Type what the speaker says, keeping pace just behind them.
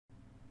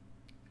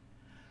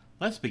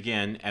Let's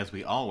begin, as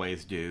we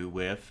always do,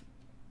 with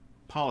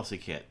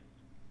PolicyKit.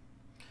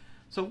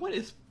 So what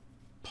is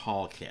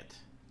PolKit?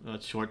 Well,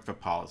 it's short for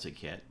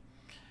PolicyKit.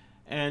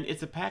 And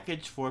it's a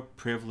package for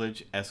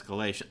privilege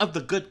escalation of the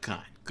good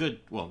kind.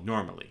 Good, well,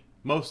 normally,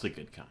 mostly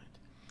good kind.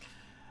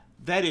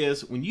 That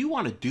is, when you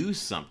want to do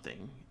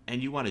something,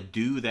 and you want to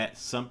do that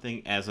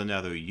something as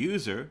another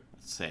user,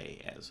 let's say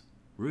as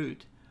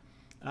root,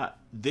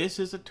 this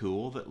is a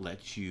tool that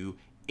lets you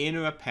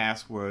enter a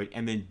password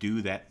and then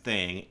do that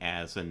thing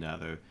as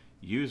another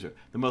user.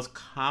 The most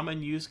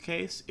common use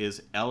case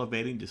is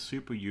elevating the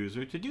super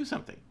user to do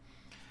something.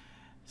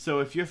 So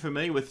if you're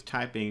familiar with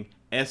typing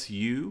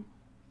su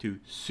to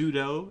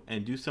sudo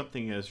and do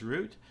something as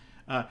root,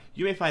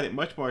 you may find it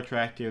much more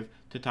attractive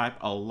to type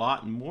a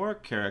lot more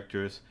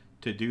characters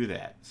to do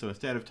that. So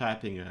instead of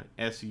typing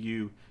a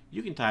su,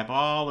 you can type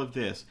all of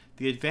this.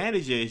 The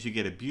advantage is you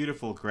get a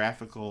beautiful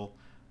graphical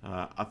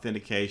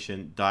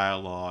authentication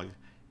dialog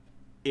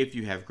if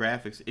you have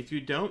graphics. If you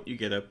don't, you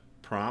get a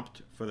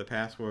prompt for the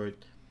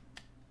password,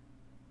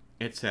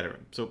 etc.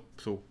 So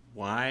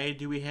why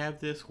do we have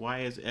this? Why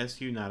is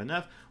su not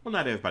enough? Well,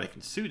 not everybody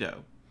can sudo.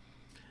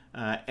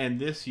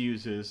 And this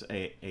uses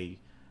a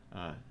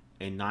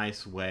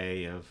nice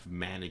way of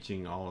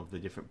managing all of the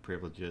different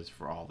privileges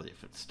for all the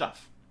different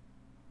stuff.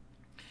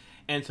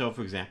 And so,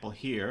 for example,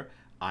 here,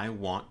 I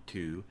want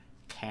to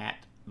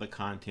cat the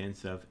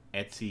contents of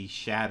Etsy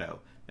Shadow.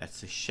 That's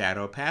the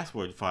shadow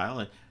password file.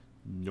 And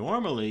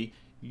normally,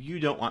 you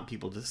don't want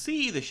people to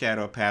see the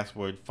shadow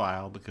password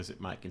file because it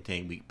might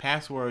contain weak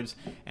passwords,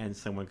 and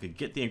someone could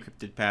get the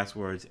encrypted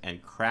passwords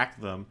and crack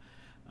them,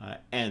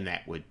 and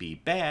that would be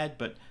bad.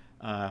 But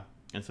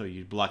and so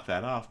you block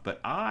that off. But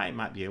I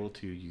might be able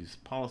to use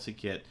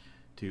PolicyKit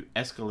to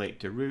escalate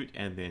to root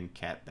and then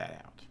cat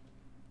that out.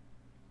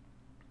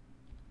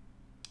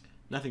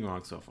 Nothing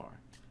wrong so far.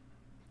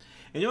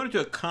 In order to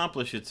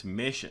accomplish its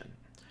mission,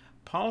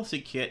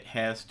 PolicyKit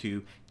has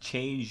to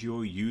change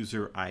your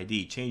user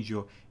ID, change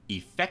your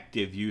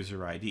effective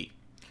user ID.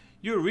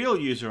 Your real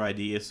user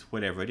ID is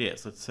whatever it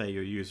is. Let's say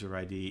your user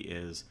ID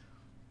is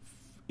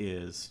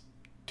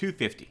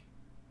 250.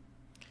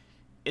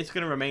 It's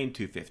going to remain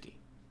 250.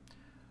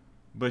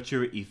 But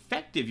your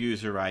effective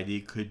user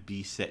ID could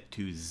be set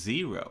to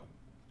 0.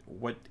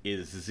 What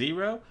is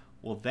 0?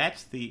 Well,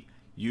 that's the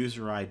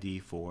user ID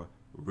for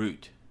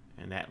root,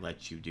 and that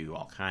lets you do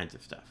all kinds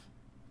of stuff.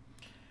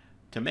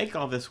 To make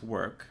all this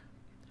work,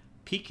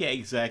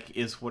 pkexec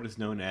is what is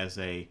known as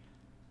a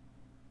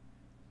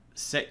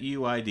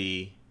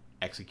setuid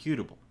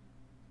executable.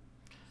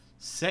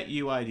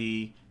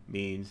 Setuid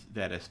means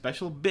that a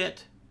special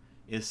bit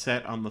is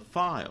set on the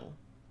file,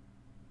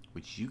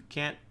 which you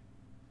can't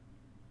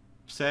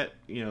set,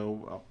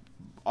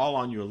 all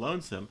on your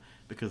lonesome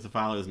because the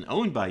file isn't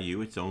owned by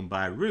you, it's owned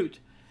by root.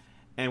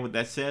 And what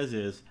that says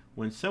is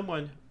when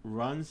someone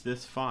runs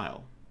this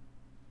file,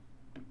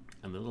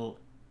 and the little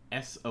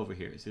S over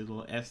here, see the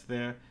little S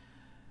there?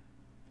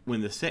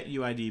 When the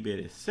setuid bit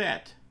is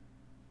set,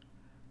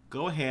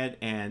 go ahead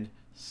and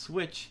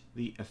switch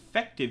the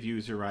effective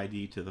user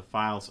ID to the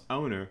file's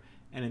owner,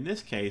 and in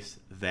this case,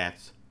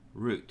 that's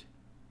root.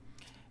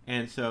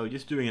 And so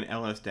just doing an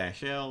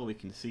ls-l, we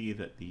can see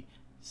that the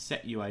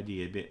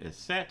setuid bit is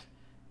set,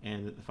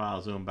 and that the file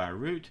is owned by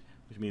root,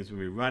 which means when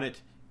we run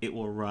it, it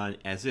will run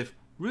as if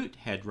root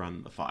had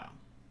run the file.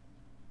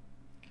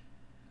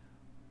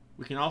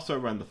 We can also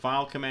run the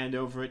file command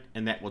over it,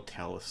 and that will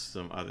tell us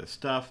some other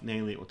stuff.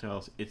 Namely, it will tell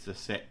us it's a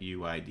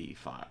setuid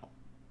file.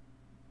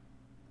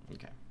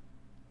 Okay.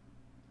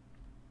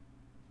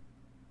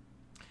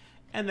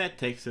 And that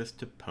takes us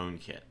to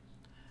PwnKit,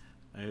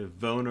 a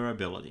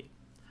vulnerability.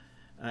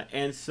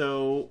 And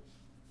so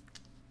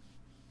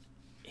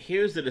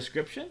here's the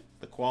description.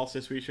 The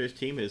Qualsys research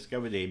team has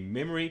discovered a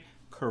memory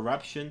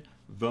corruption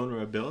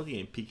vulnerability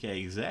in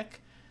pkexec.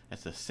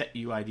 That's a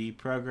setuid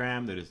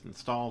program that is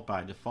installed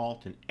by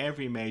default in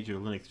every major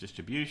Linux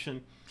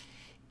distribution.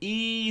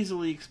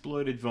 Easily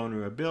exploited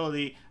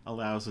vulnerability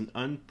allows an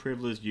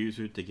unprivileged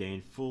user to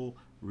gain full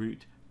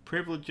root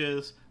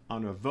privileges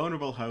on a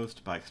vulnerable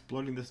host by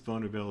exploiting this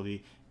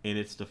vulnerability in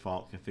its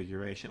default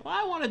configuration. Well,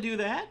 I want to do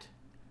that.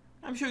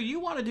 I'm sure you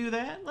want to do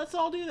that. Let's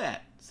all do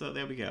that. So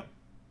there we go.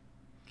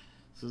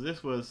 So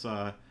this was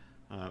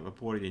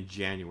reported in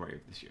January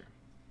of this year.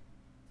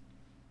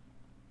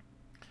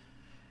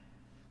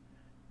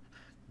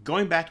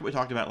 Going back to what we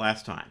talked about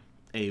last time,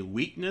 a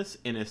weakness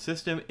in a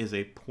system is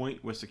a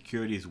point where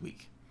security is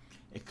weak.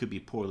 It could be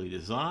poorly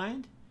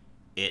designed,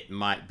 it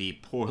might be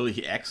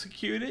poorly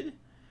executed,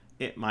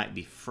 it might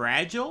be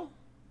fragile,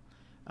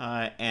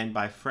 and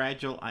by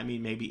fragile I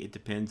mean maybe it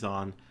depends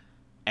on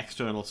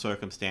external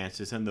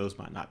circumstances, and those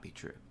might not be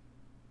true.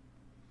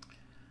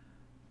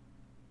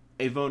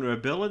 A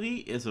vulnerability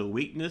is a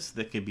weakness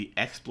that can be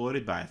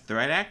exploited by a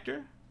threat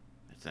actor,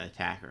 that's an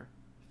attacker,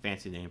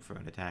 fancy name for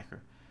an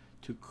attacker,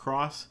 to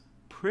cross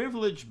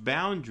privilege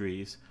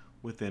boundaries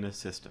within a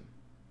system.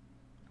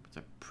 What's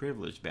a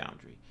privilege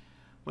boundary?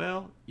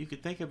 Well, you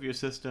could think of your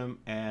system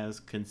as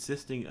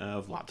consisting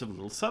of lots of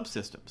little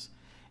subsystems.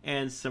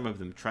 And some of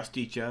them trust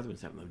each other, and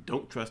some of them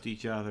don't trust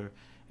each other.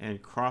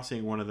 And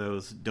crossing one of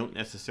those don't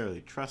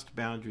necessarily trust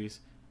boundaries,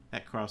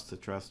 that crosses the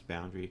trust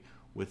boundary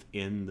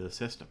within the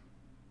system.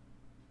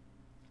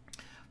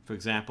 For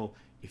example,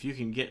 if you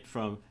can get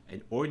from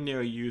an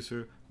ordinary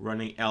user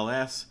running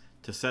ls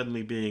to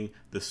suddenly being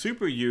the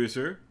super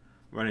user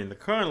running the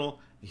kernel,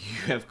 you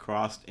have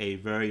crossed a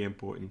very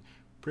important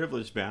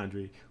privilege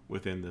boundary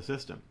within the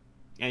system,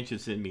 and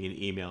should send me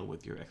an email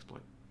with your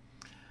exploit.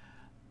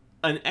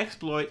 An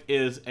exploit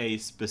is a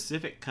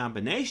specific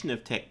combination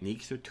of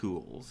techniques or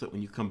tools that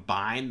when you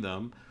combine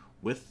them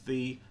with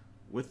the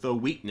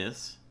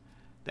weakness,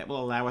 that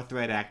will allow a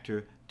threat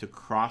actor to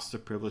cross the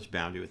privilege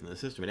boundary within the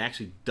system. It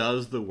actually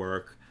does the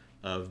work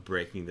of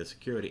breaking the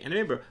security. And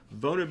remember,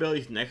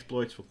 vulnerabilities and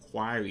exploits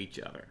require each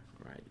other,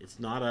 right? It's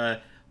not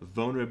a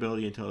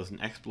vulnerability until there's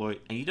an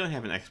exploit, and you don't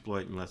have an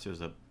exploit unless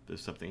there's a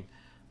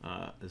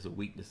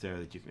weakness there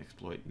that you can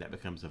exploit, and that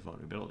becomes a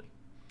vulnerability.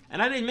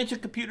 And I didn't mention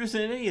computers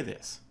in any of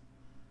this,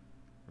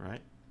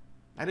 right?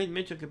 I didn't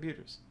mention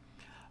computers.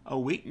 A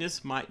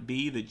weakness might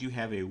be that you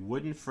have a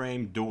wooden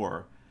frame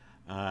door,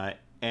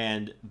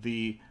 and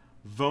the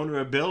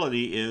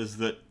vulnerability is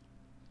that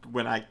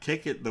when I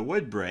kick it, the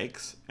wood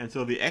breaks, and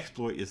so the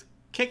exploit is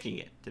kicking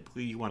it.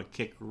 Typically, you want to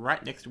kick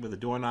right next to where the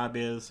doorknob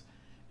is,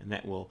 and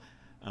that will,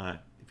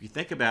 if you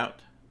think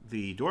about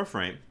the door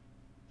frame,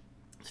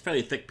 it's a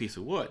fairly thick piece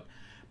of wood,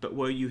 but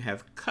where you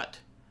have cut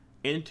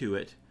into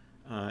it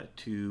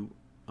to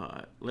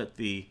let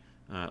the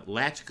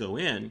latch go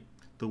in,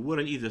 the wood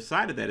on either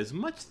side of that is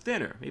much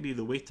thinner, maybe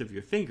the width of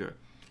your finger.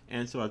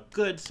 And so a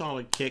good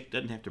solid kick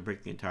doesn't have to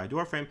break the entire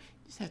door frame,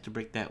 you just have to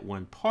break that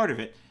one part of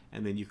it,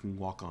 and then you can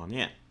walk on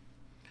in.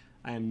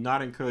 I am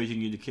not encouraging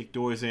you to kick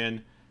doors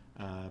in.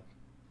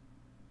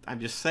 I'm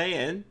just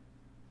saying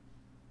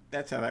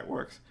that's how that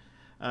works.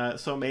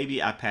 So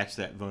maybe I patch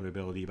that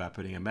vulnerability by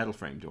putting a metal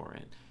frame door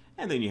in,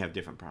 and then you have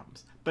different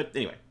problems. But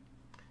anyway,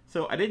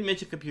 so I didn't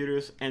mention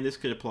computers, and this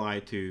could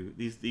apply to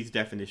these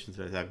definitions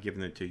as I've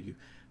given them to you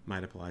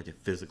might apply to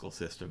physical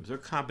systems or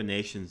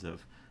combinations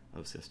of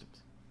systems.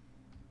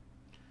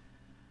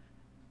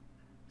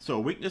 So a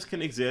weakness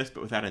can exist,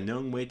 but without a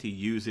known way to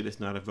use it,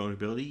 it's not a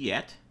vulnerability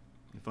yet.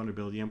 A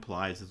vulnerability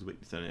implies there's a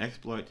weakness and an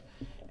exploit,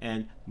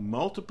 and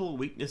multiple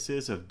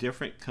weaknesses of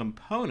different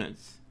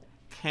components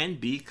can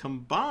be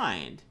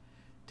combined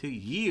to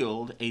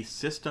yield a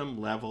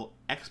system-level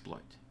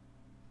exploit.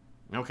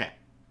 Okay,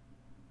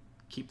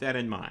 keep that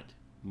in mind.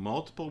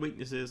 Multiple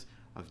weaknesses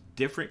of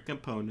different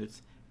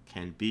components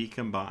can be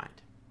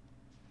combined.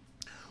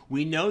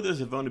 We know there's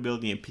a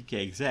vulnerability in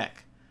pkexec,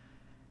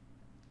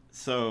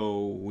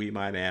 so we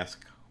might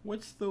ask,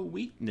 what's the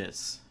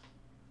weakness?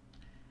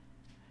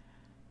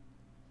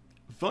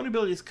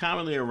 Vulnerabilities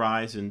commonly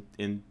arise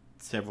in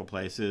several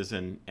places,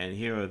 and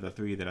here are the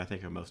three that I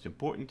think are most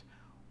important,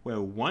 where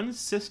one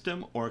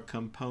system or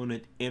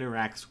component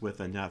interacts with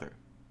another,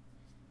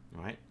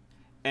 right?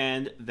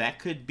 And that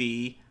could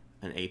be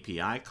an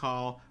API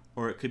call,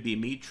 or it could be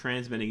me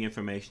transmitting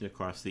information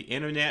across the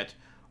internet,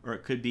 or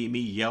it could be me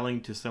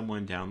yelling to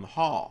someone down the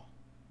hall.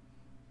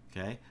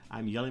 Okay,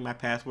 I'm yelling my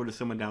password to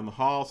someone down the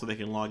hall so they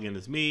can log in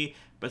as me,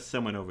 but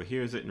someone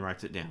overhears it and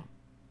writes it down.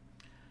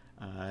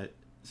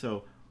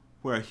 So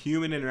where a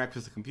human interacts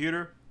with the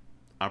computer,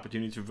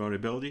 opportunities for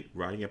vulnerability,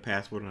 writing a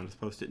password on a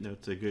post-it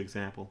note is a good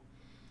example.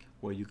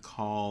 Where you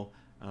call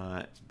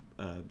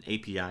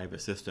API of a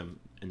system,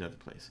 another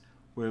place.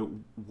 Where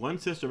one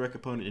system or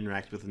component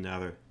interacts with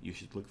another, you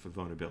should look for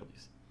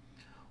vulnerabilities.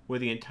 Where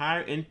the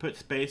entire input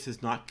space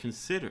is not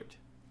considered.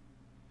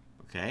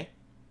 Okay?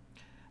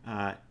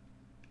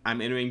 I'm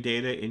entering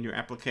data in your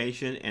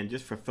application, and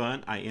just for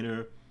fun, I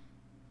enter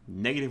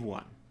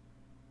 -1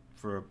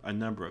 for a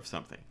number of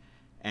something.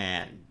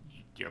 And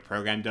your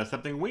program does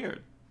something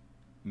weird.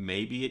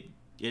 Maybe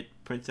it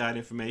prints out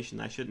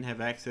information I shouldn't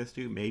have access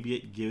to. Maybe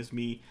it gives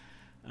me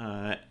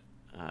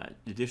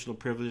additional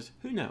privileges.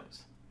 Who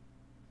knows?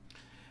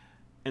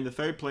 And the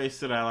third place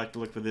that I like to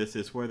look for this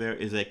is where there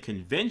is a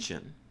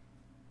convention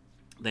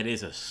that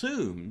is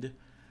assumed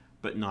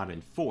but not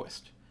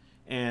enforced.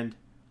 And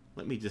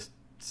let me just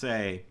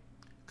say,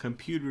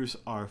 computers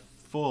are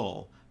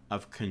full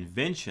of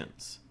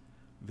conventions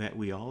that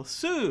we all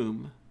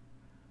assume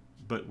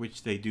but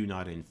which they do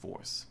not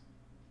enforce.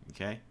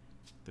 Okay?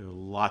 There are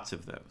lots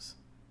of those.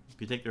 If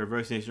you take the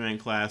reverse engineering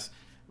class,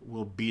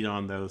 we'll beat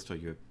on those till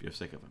you're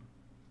sick of them.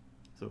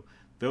 So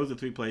those are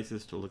three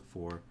places to look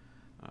for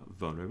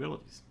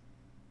vulnerabilities.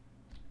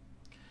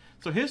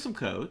 So here's some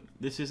code.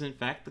 This is in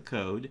fact the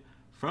code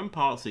from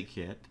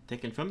PolicyKit,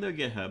 taken from their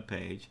GitHub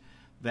page,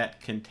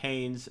 that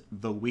contains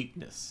the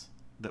weakness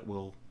that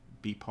will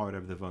be part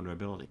of the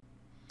vulnerability.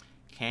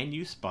 Can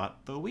you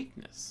spot the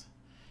weakness?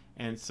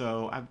 And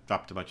so I've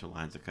dropped a bunch of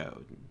lines of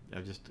code.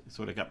 I've just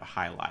sort of got the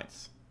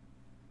highlights.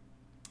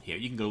 Here,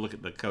 you can go look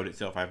at the code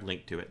itself. I've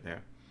linked to it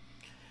there.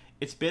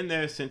 It's been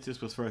there since this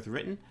was first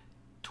written,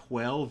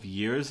 12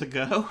 years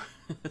ago.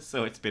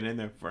 So it's been in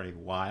there for a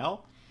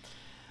while.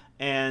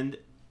 And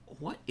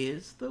what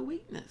is the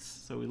weakness?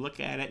 So we look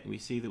at it and we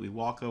see that we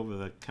walk over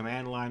the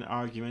command line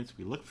arguments.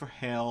 We look for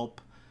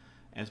help.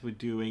 as we're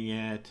doing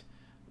it,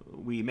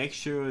 we make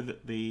sure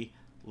that the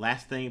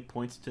last thing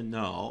points to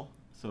null.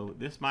 So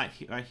this might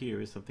right here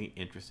is something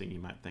interesting you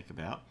might think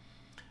about.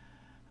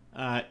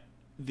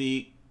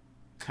 The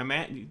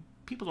command,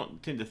 people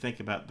don't tend to think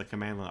about the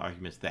command line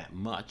arguments that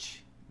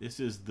much. This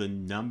is the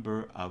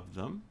number of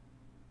them,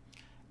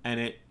 and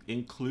it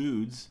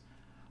includes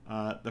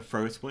the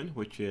first one,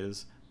 which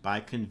is by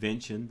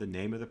convention the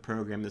name of the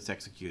program that's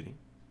executing.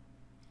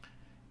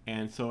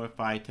 And so if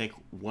I take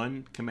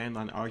one command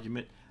line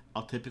argument,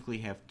 I'll typically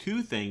have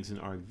two things in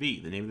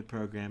argv, the name of the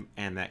program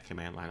and that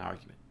command line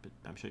argument. But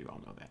I'm sure you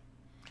all know that.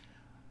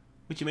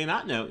 What you may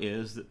not know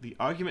is that the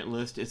argument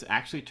list is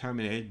actually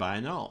terminated by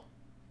a null.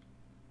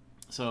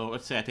 So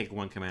let's say I take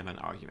one command line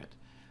argument.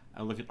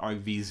 I look at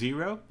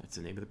argv0, that's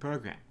the name of the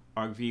program.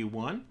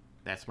 argv1,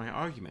 that's my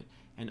argument.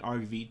 And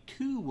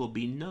argv2 will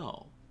be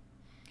null.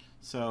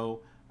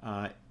 So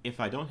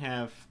if I don't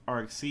have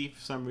argc for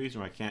some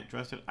reason or I can't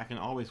trust it, I can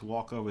always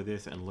walk over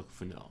this and look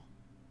for null.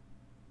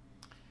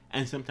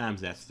 And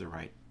sometimes that's the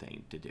right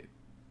thing to do.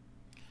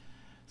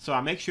 So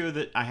I make sure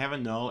that I have a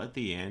null at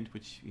the end,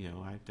 which, you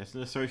know, that's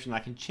an assertion I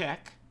can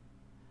check.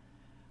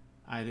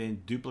 I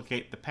then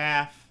duplicate the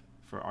path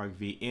for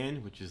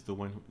argvn, which is the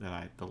one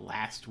that the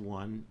last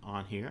one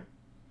on here.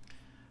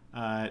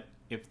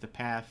 If the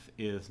path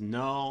is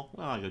null,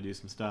 well, I go do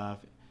some stuff.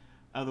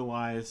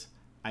 Otherwise,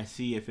 I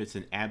see if it's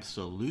an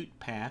absolute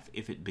path,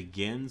 if it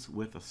begins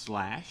with a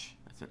slash.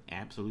 That's an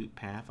absolute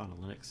path on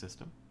a Linux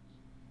system.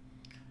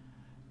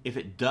 If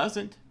it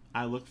doesn't,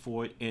 I look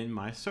for it in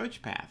my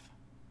search path.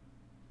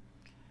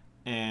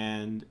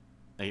 And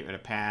I get rid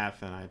of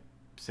path, and I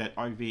set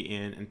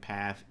argvn and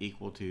path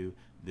equal to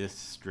this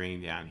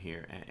string down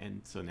here.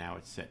 And so now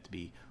it's set to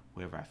be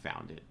wherever I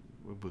found it.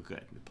 We're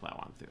good. We plow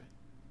on through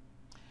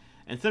it.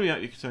 And some of you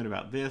might be concerned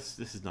about this.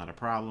 This is not a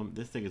problem.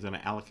 This thing is going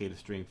to allocate a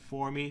string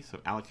for me, so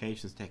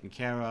allocation is taken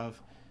care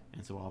of,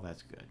 and so all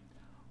that's good.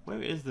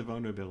 Where is the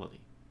vulnerability?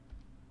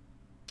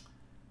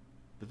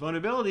 The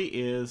vulnerability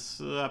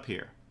is up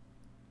here.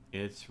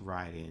 It's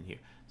right in here.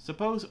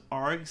 Suppose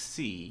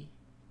argc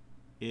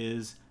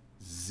is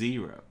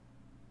 0.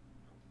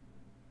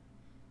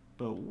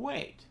 But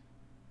wait.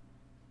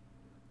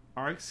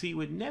 argc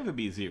would never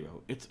be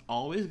 0. It's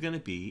always going to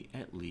be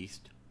at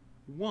least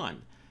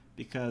 1,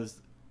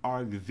 because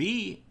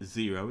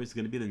argv0 is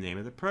going to be the name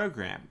of the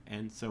program,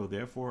 and so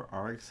therefore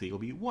argc will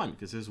be 1,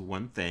 because there's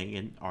one thing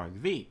in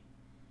argv.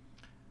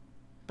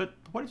 But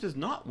what if there's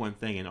not one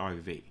thing in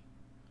argv?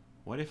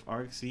 What if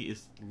argc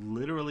is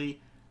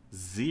literally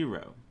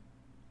 0?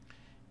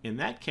 In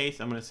that case,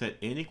 I'm going to set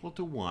n equal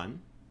to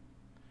 1.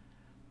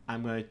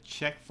 I'm going to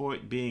check for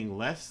it being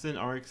less than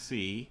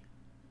argc,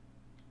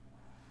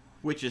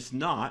 which it's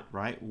not,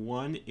 right?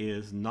 1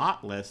 is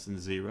not less than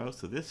 0,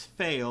 so this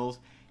fails,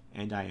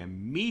 and I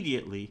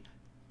immediately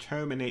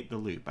terminate the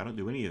loop. I don't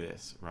do any of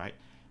this, right?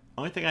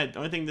 Only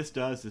thing this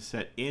does is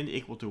set n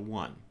equal to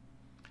 1.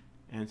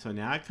 And so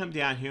now I come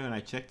down here and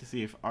I check to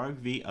see if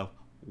argv of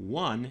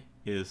 1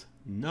 is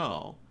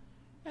null.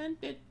 And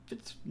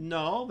it's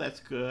null, that's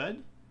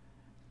good.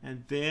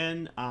 And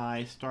then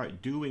I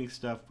start doing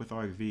stuff with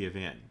argv of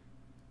n.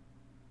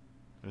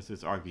 This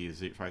is argv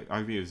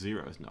of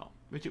 0 is null,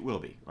 which it will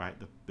be, right?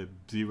 The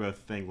 0th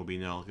thing will be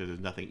null because there's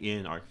nothing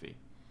in argv.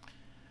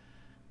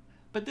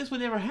 But this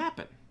would never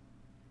happen,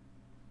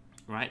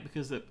 right?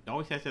 Because it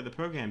always has to have the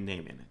program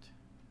name in it.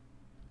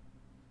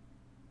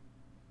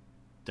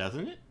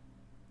 Doesn't it?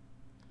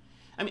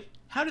 I mean,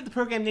 how did the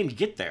program name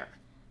get there?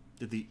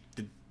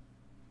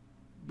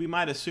 We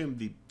might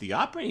assume the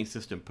operating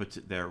system puts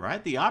it there,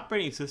 right? The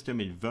operating system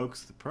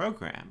invokes the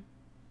program.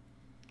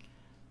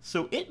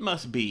 So it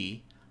must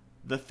be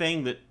the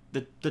thing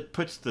that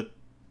puts the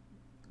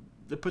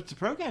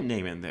program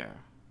name in there.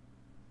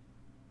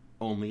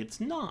 Only it's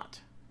not.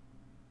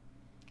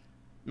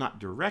 Not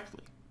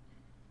directly.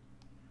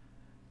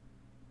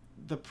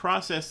 The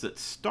process that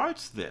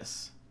starts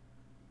this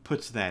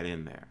puts that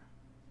in there.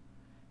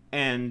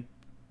 And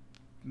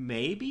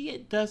maybe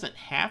it doesn't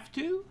have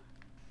to.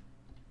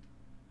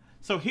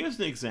 So here's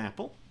an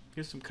example.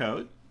 Here's some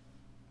code.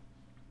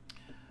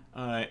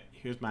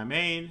 Here's my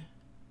main.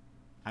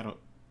 I don't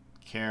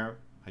care.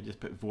 I just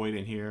put void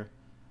in here.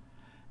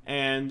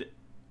 And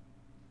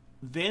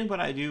then what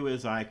I do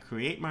is I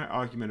create my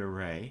argument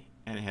array,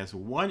 and it has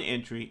one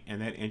entry,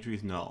 and that entry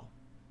is null.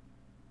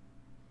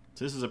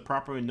 So this is a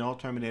properly null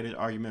terminated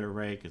argument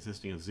array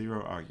consisting of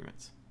 0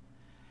 arguments.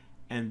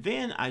 And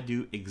then I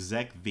do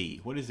exec v.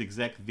 What is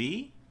exec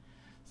v?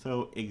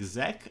 So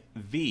exec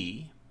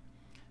v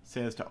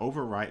says to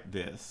overwrite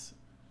this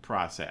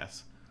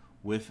process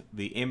with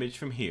the image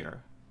from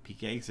here,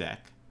 pkexec,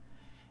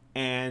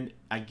 and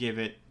I give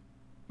it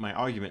my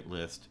argument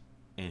list,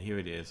 and here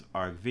it is,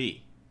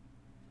 argv.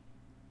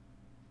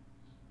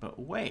 But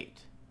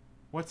wait,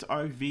 what's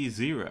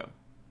argv0?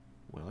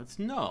 Well, it's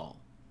null.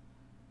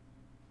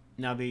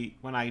 Now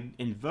when I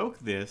invoke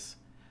this,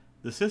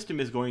 the system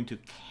is going to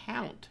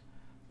count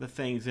the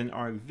things in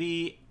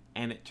argv,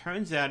 and it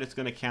turns out it's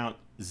going to count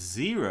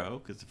 0,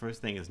 because the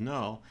first thing is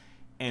null,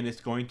 and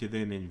it's going to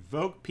then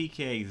invoke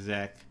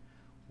pkexec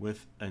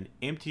with an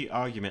empty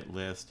argument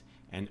list,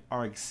 and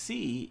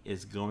argc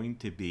is going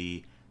to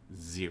be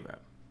 0.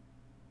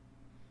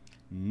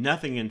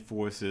 Nothing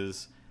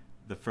enforces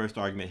the first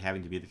argument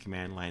having to be the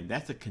command line.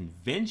 That's a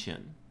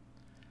convention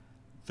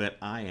that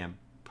I am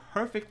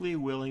perfectly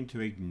willing to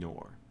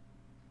ignore.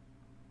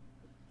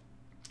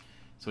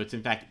 So it's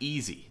in fact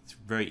easy. It's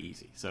very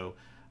easy. So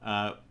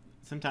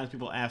sometimes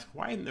people ask,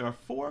 why isn't there a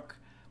fork?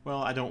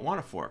 Well, I don't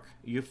want a fork.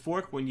 You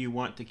fork when you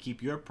want to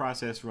keep your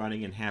process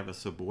running and have a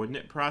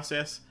subordinate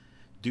process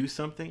do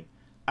something.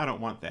 I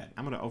don't want that.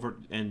 I'm going to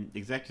and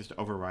exec just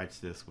overwrites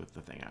this with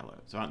the thing I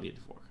load. So I don't need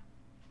the fork.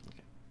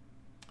 Okay.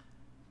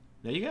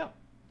 There you go.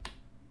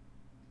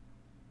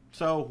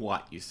 So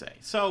what, you say?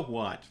 So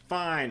what?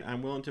 Fine,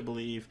 I'm willing to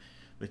believe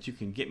that you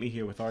can get me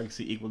here with argc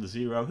equal to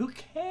 0. Who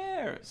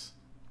cares?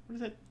 What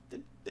is it?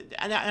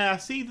 And I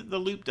see that the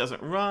loop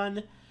doesn't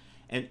run,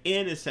 and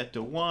n is set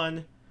to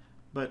 1,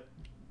 but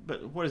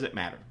what does it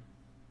matter?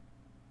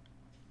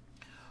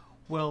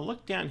 Well,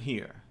 look down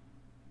here.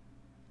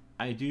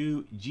 I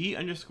do g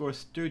underscore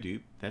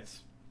stirdup.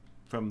 That's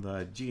from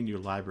the GNU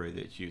library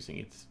that it's using.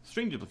 It's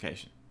string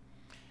duplication.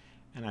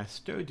 And I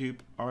stirdup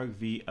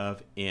argv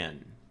of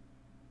n.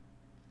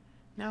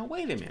 Now,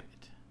 wait a minute.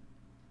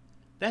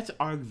 That's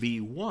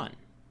argv1.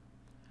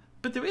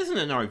 But there isn't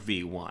an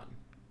argv1,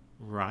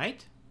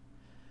 right?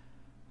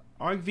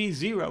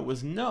 argv0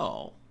 was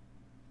null.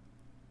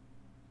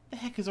 The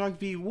heck is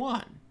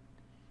argv1?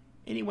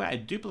 Anyway, I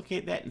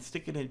duplicate that and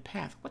stick it in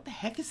path. What the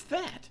heck is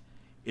that?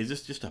 Is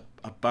this just a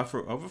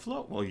buffer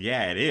overflow? Well,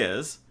 yeah, it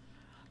is.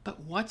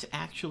 But what's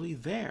actually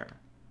there?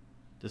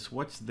 Does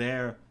what's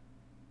there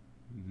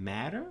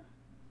matter?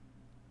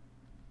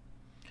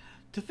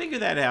 To figure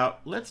that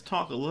out, let's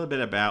talk a little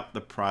bit about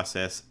the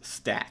process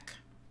stack.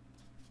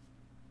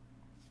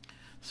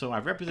 So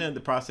I've represented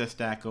the process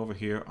stack over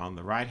here on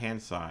the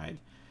right-hand side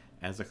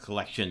as a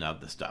collection of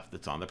the stuff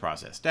that's on the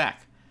process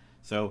stack.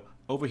 So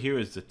over here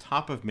is the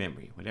top of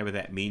memory, whatever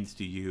that means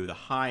to you, the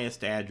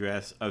highest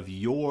address of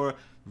your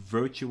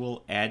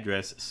virtual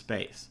address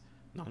space.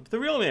 Not the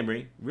real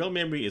memory. Real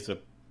memory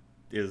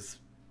is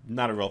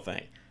not a real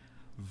thing.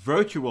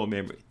 Virtual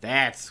memory,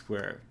 that's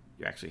where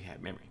you actually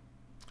have memory.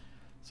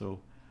 So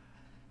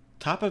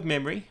top of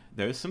memory,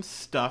 there's some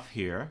stuff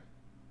here.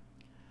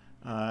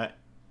 But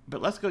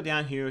let's go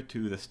down here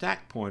to the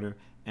stack pointer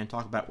and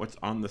talk about what's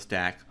on the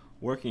stack,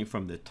 working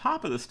from the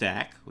top of the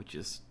stack, which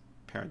is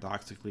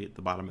paradoxically at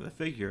the bottom of the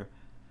figure,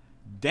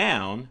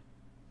 down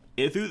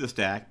through the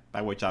stack,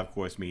 by which I of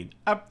course mean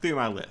up through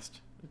my list.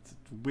 It's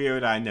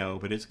weird, I know,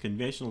 but it's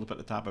conventional to put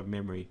the top of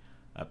memory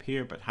up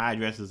here, put high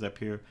addresses up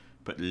here,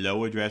 put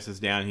low addresses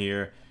down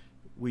here.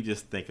 We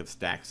just think of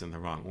stacks in the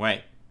wrong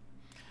way.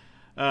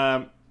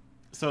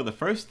 So the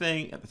first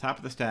thing at the top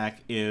of the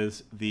stack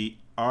is the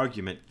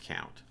argument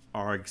count,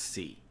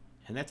 argc,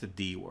 and that's a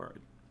D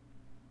word.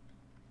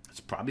 It's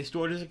probably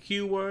stored as a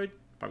Q word,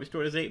 probably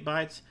stored as 8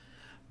 bytes,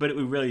 but it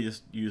would really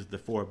just use the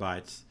 4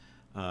 bytes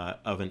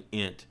of an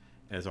int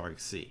as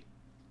argc.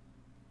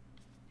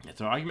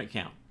 That's our argument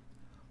count.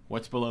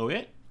 What's below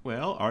it?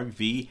 Well,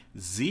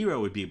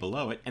 argv0 would be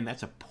below it, and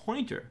that's a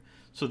pointer,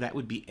 so that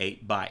would be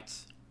 8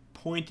 bytes,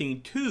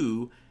 pointing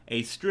to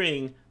a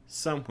string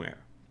somewhere.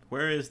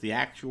 Where are the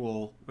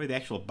actual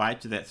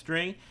bytes of that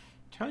string?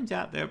 Turns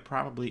out they're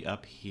probably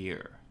up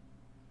here.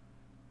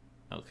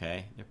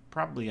 Okay, they're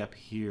probably up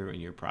here in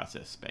your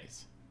process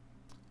space.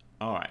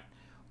 All right,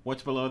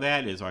 what's below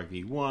that is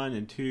argv1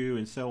 and 2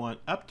 and so on,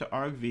 up to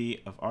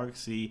argv of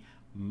argc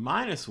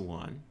minus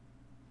 1,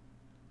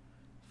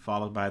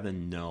 followed by the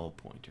null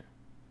pointer.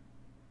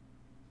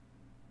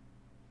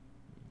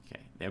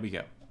 Okay, there we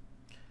go.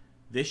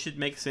 This should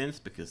make sense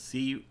because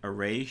C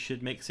arrays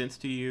should make sense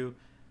to you.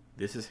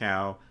 This is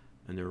how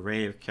an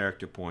array of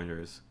character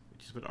pointers,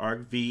 which is what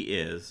argv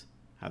is,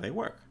 how they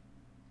work.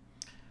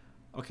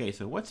 Okay,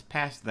 so what's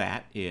past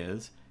that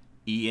is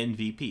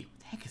envp. What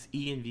the heck is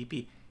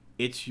envp?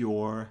 It's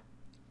your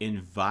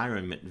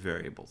environment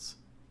variables.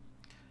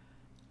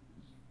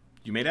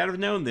 You may not have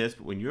known this,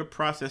 but when your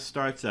process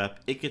starts up,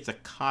 it gets a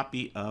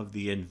copy of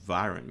the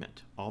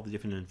environment, all the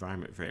different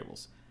environment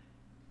variables.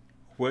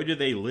 Where do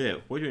they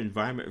live? Where do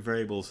environment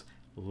variables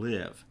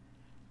live?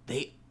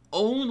 They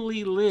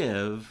only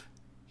live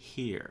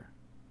here.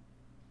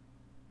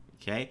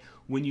 Okay?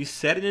 When you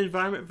set an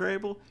environment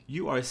variable,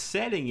 you are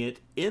setting it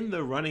in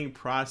the running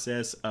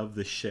process of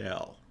the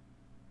shell.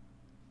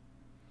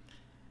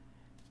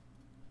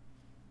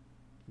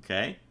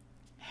 Okay?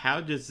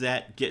 How does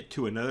that get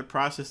to another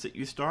process that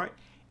you start?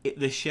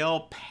 The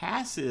shell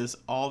passes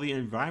all the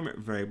environment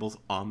variables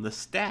on the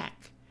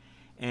stack,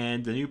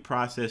 and the new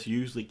process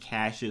usually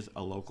caches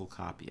a local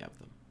copy of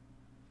them.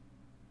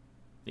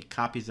 It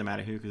copies them out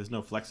of here because there's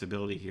no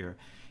flexibility here.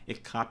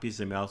 It copies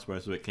them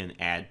elsewhere so it can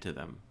add to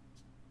them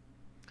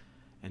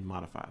and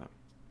modify them.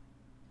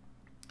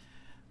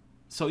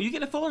 So you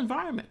get a full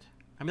environment.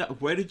 I mean,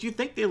 where did you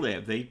think they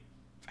live?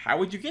 How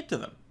would you get to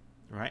them,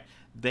 right?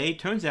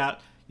 Turns out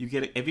you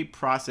get every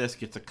process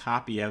gets a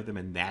copy of them,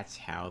 and that's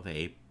how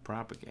they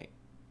propagate.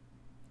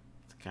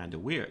 It's kind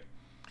of weird.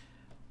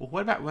 Well,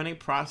 what about running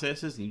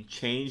processes and you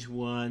change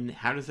one?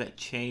 How does that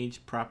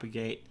change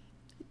propagate?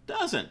 It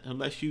doesn't,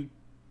 unless you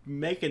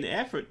make an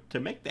effort to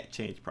make that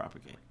change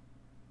propagate.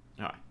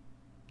 All right,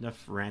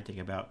 enough ranting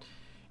about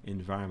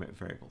environment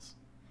variables.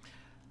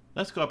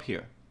 Let's go up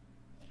here.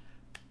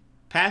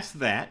 Past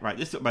that, right,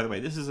 this, by the way,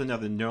 this is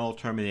another null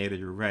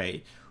terminated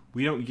array.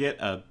 We don't get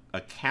a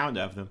count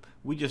of them.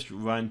 We just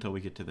run until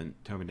we get to the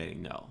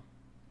terminating null.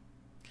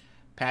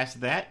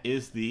 Past that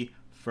is the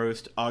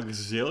first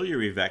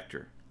auxiliary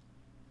vector.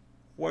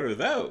 What are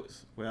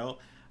those? Well,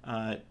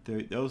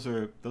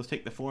 those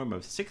take the form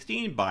of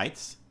 16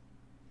 bytes.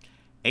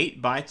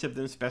 8 bytes of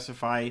them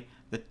specify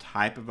the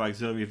type of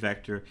auxiliary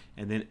vector,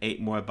 and then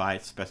 8 more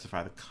bytes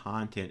specify the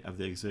content of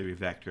the auxiliary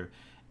vector,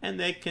 and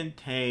they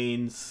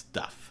contain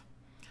stuff.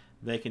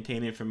 They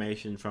contain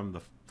information from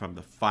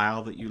the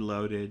file that you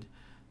loaded.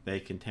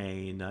 They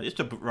contain just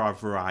a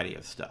variety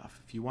of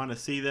stuff. If you want to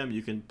see them,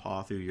 you can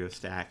paw through your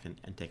stack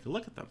and take a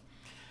look at them.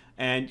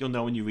 And you'll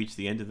know when you reach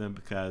the end of them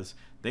because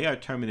they are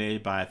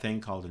terminated by a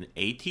thing called an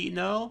AT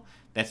null.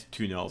 That's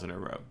 2 nulls in a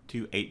row,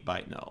 2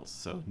 8-byte nulls.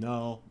 So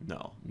null,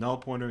 null, null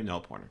pointer,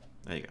 null pointer.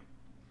 There you go.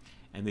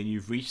 And then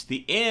you've reached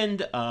the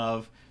end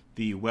of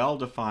the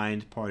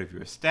well-defined part of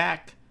your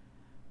stack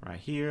right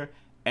here.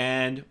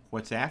 And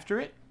what's after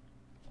it?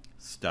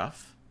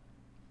 Stuff.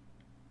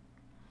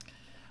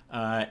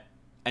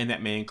 And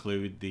that may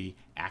include the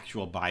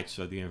actual bytes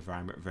of the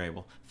environment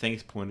variable,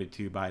 things pointed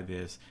to by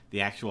this, the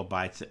actual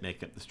bytes that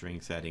make up the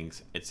string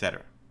settings,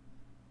 etc.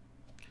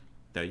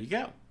 There you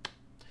go.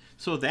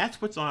 So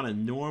that's what's on a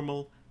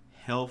normal,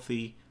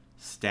 healthy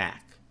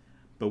stack.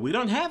 But we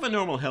don't have a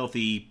normal,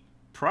 healthy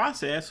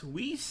process.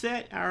 We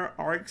set our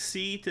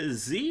argc to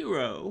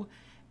 0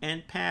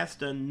 and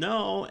passed a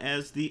null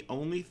as the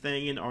only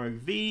thing in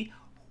argv.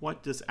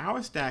 What does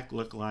our stack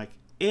look like?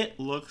 It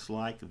looks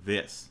like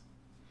this.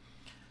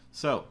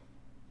 So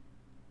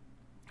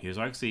here's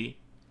argc,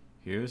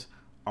 here's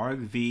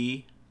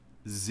argv0,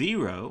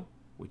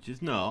 which is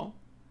null,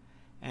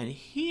 and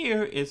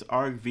here is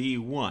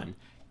argv1,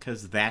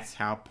 because that's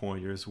how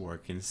pointers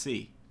work in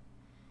C.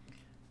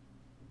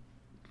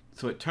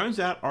 So it turns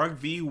out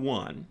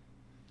argv1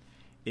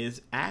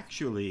 is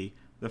actually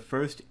the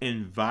first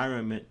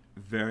environment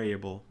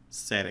variable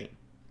setting.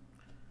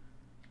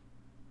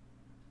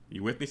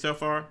 You with me so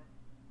far?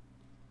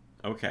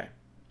 Okay.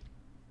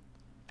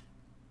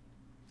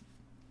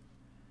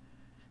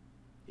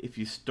 If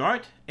you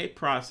start a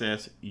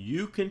process,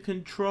 you can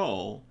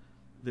control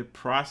the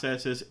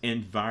process's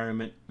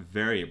environment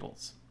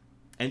variables.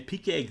 And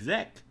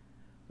pkexec,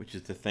 which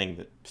is the thing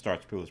that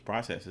starts privileged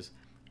processes,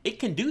 it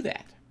can do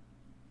that.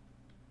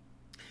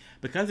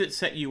 Because it's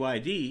set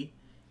UID,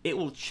 it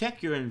will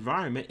check your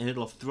environment and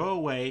it'll throw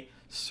away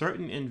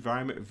certain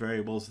environment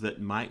variables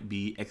that might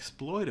be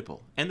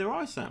exploitable. And there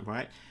are some,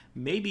 right?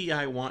 Maybe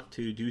I want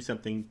to do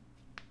something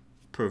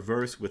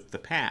perverse with the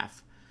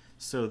path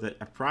so that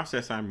a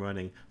process I'm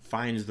running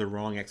finds the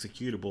wrong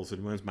executables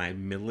and runs my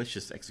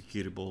malicious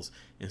executables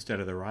instead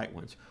of the right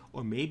ones.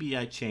 Or maybe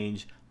I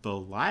change the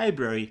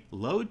library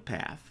load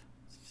path.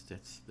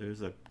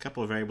 There's a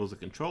couple of variables that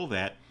control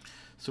that.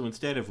 So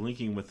instead of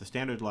linking with the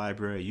standard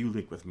library, you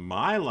link with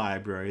my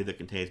library that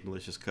contains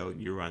malicious code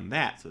and you run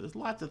that. So there's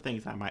lots of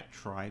things I might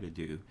try to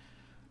do.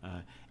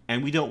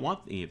 And we don't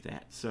want any of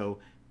that. So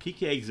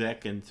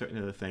pkexec and certain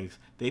other things,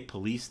 they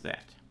police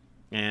that.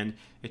 And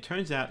it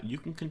turns out you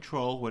can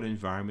control what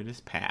environment is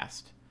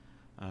passed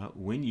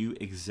when you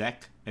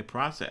exec a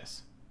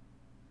process.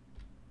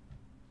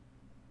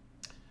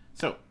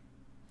 So,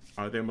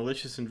 are there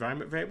malicious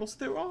environment variables?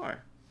 There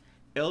are.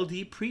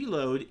 LD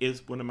preload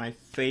is one of my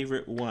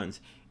favorite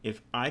ones.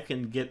 If I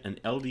can get an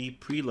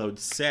LD preload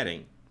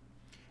setting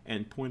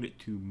and point it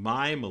to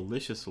my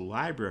malicious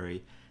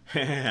library,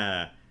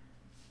 now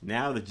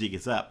the jig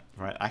is up,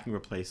 right? I can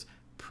replace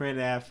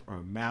printf or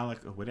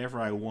malloc or whatever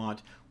I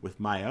want with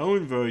my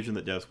own version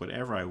that does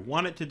whatever I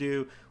want it to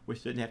do,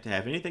 which doesn't have to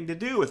have anything to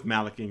do with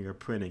mallocing or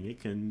printing.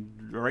 It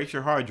can erase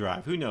your hard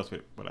drive. Who knows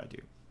what I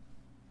do?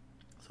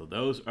 So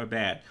those are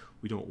bad.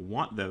 We don't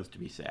want those to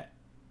be set.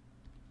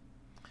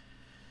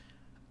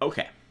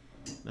 Okay,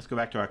 let's go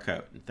back to our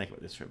code and think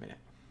about this for a minute.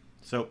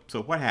 So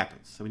what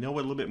happens? So we know a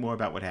little bit more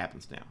about what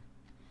happens now.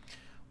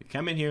 We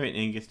come in here and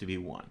n gets to be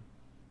 1.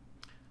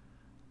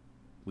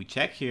 We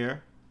check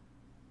here.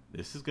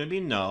 This is going to be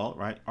null,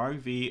 right?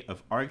 argv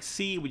of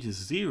argc, which is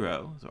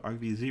 0, so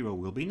argv0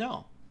 will be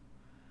null.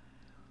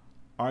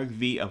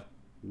 Argv of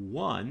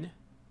 1,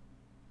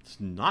 it's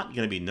not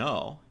going to be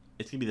null.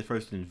 It's going to be the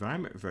first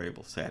environment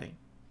variable setting,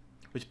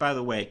 which, by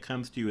the way,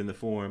 comes to you in the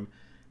form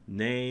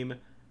name,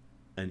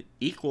 an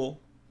equal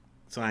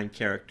sign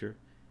character,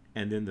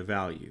 and then the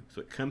value.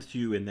 So it comes to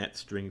you in that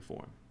string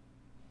form.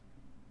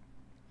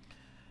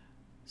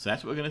 So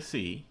that's what we're going to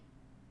see.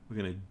 We're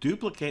going to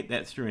duplicate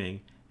that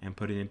string and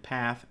put it in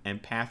path,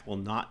 and path will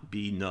not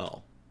be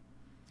null.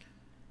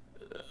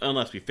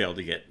 Unless we fail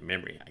to get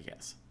memory, I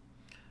guess.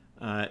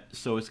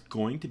 So it's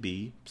going to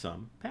be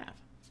some path.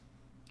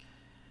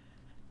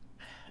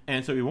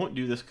 And so we won't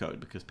do this code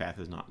because path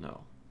is not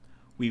null.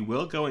 We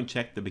will go and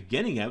check the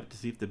beginning of it to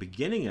see if the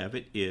beginning of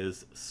it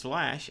is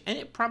slash, and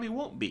it probably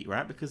won't be,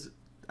 right? Because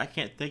I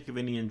can't think of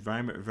any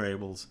environment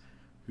variables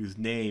whose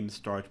name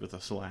starts with a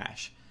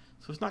slash.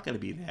 So it's not going to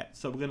be that.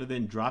 So we're going to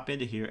then drop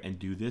into here and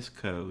do this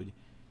code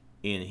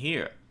in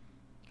here.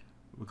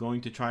 We're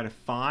going to try to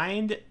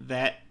find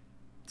that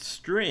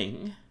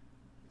string.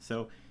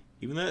 So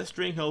even though that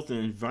string holds an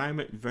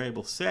environment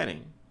variable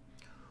setting,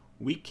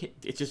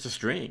 it's just a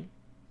string.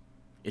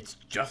 It's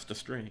just a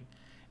string.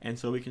 And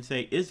so we can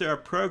say, is there a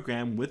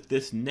program with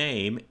this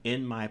name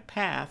in my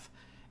path?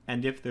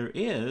 And if there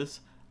is,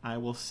 I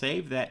will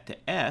save that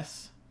to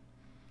S.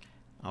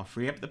 I'll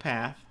free up the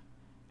path,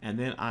 and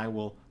then I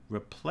will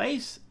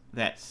replace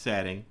that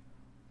setting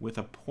with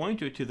a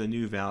pointer to the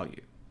new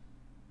value.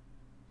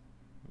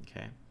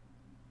 Okay.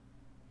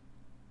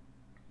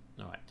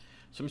 All right.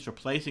 So I'm just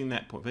replacing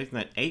that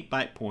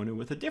 8-byte pointer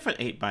with a different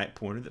 8-byte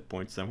pointer that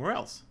points somewhere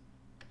else.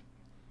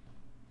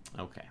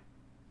 Okay.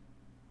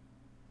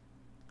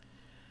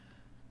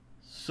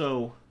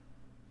 So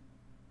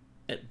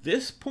at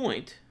this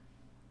point,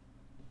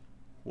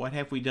 what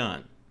have we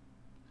done?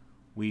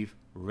 We've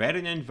read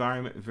an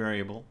environment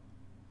variable.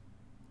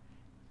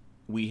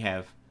 We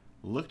have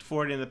looked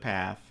for it in the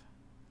path.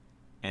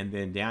 And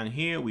then down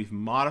here, we've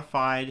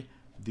modified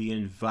the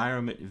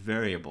environment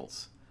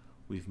variables.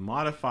 We've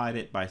modified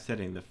it by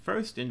setting the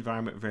first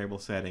environment variable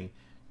setting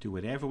to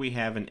whatever we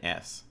have in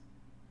S.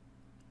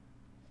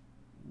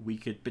 We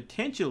could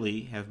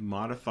potentially have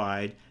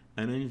modified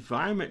an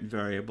environment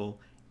variable,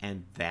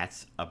 and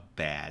that's a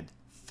bad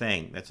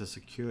thing. That's a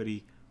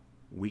security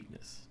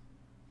weakness.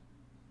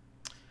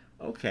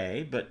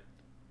 Okay, but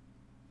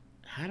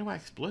how do I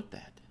exploit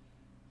that?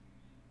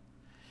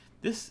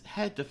 This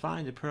had to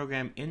find a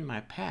program in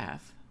my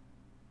path.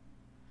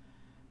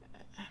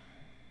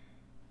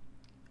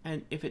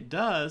 And if it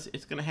does,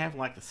 it's going to have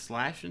like a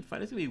slash in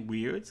front. It's going to be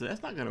weird, so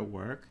that's not going to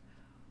work.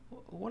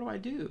 What do I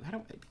do?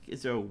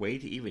 Is there a way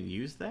to even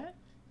use that?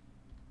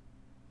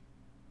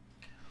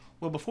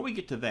 Well, before we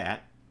get to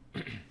that,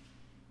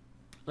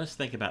 let's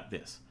think about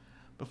this.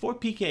 Before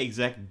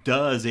pkexec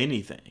does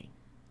anything,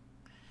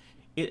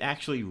 it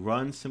actually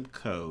runs some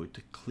code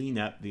to clean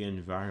up the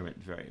environment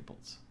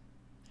variables.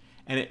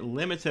 And it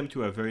limits them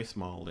to a very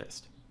small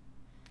list.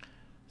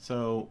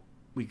 So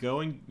we go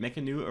and make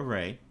a new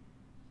array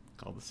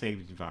called the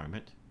saved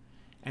environment,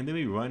 and then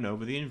we run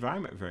over the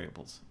environment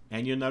variables.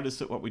 And you'll notice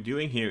that what we're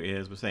doing here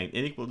is we're saying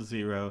n equal to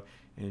 0,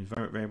 and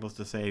environment variables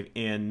to save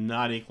n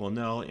not equal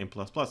null, n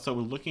plus plus. So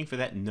we're looking for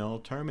that null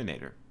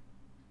terminator.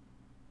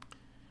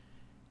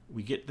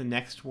 We get the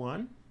next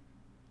one,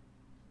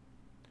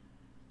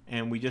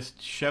 and we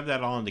just shove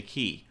that all into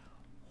key.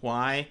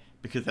 Why?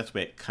 Because that's the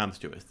way it comes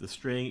to us. The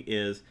string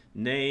is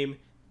name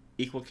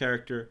equal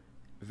character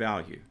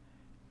value.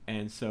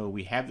 And so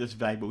we have this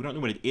value, but we don't know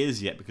what it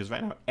is yet, because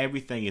right now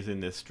everything is in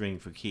this string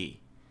for key.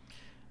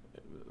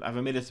 I've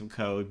omitted some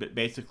code, but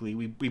basically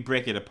we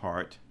break it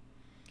apart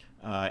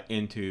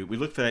we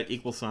look for that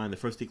equal sign, the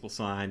first equal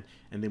sign,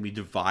 and then we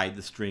divide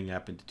the string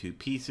up into two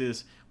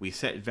pieces. We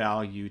set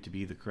value to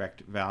be the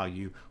correct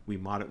value. We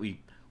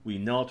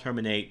null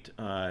terminate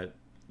the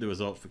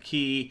result for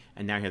key,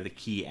 and now we have the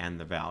key and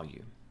the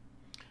value.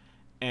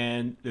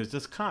 And there's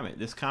this comment.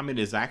 This comment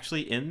is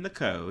actually in the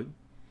code.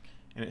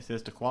 And it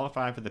says, to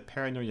qualify for the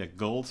paranoia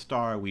gold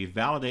star, we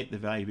validate the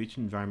value of each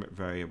environment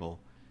variable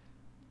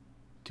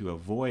to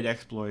avoid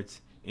exploits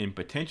in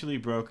potentially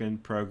broken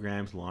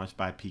programs launched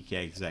by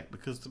pkexec,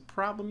 because the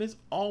problem is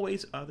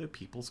always other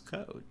people's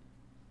code.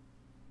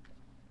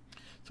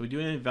 So we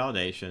do an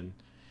invalidation.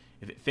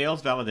 If it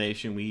fails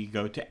validation, we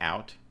go to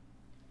out.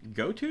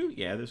 Go to?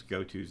 Yeah, there's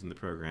go-tos in the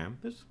program.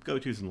 There's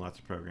go-tos in lots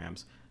of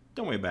programs.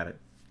 Don't worry about it.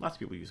 Lots of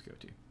people use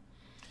go-to.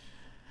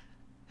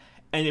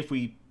 And if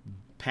we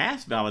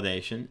pass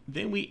validation,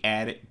 then we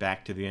add it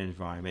back to the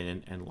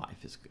environment, and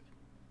life is good.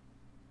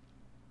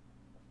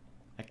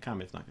 That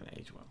comment's not going to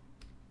age well.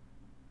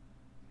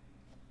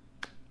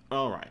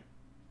 All right.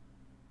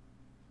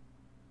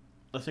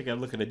 Let's take a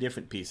look at a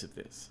different piece of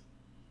this.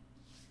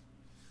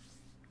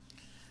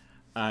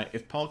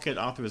 If Polkit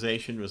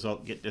authorization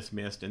result get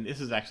dismissed, and this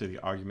is actually the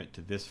argument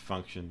to this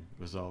function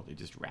result, it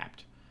just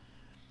wrapped.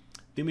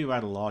 Then we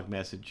write a log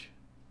message,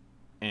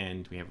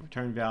 and we have a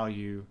return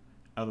value,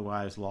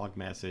 otherwise log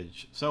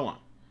message, so on.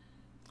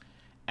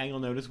 And you'll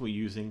notice we're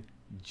using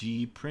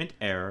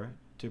gPrintError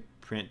to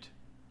print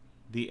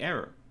the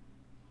error.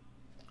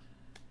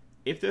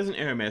 If there's an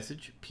error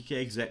message,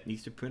 pkexec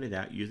needs to print it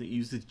out using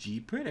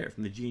gPrintError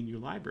from the GNU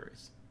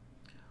libraries.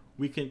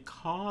 We can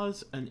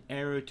cause an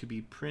error to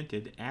be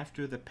printed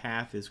after the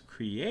path is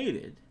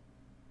created.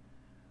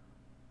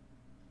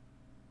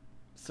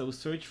 So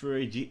search for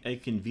a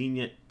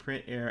convenient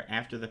print error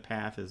after the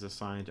path is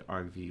assigned to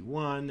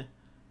argv1,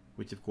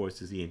 which of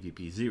course is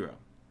envp0.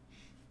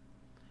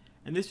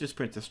 And this just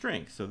prints a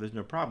string, so there's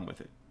no problem with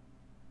it.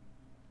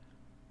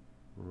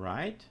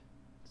 Right?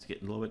 It's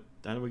getting a little bit,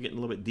 I know we're getting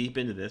a little bit deep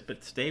into this,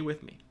 but stay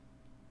with me.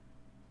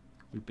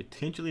 We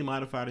potentially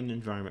modified an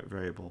environment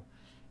variable,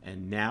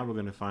 and now we're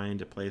going to find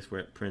a place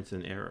where it prints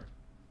an error.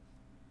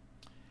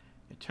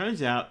 It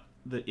turns out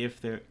that if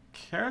their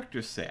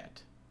character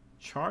set,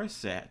 char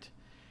set,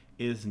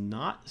 is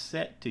not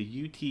set to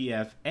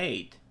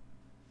UTF-8,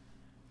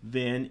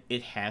 then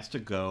it has to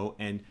go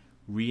and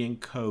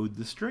re-encode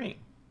the string.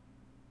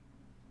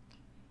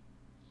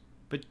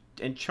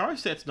 And char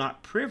set's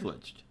not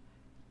privileged.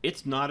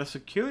 It's not a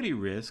security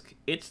risk.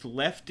 It's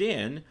left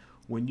in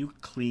when you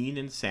clean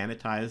and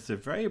sanitize the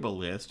variable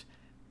list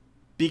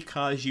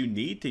because you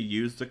need to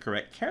use the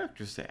correct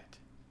character set.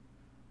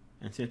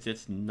 And since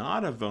it's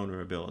not a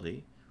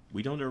vulnerability,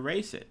 we don't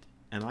erase it.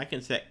 And I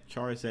can set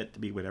char set to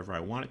be whatever I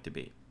want it to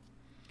be.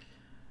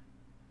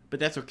 But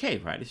that's okay,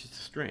 right? It's just a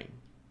string.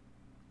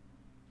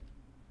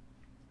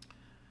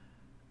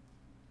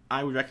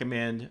 I would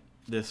recommend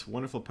this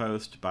wonderful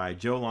post by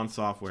Joel on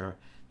Software,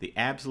 the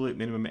absolute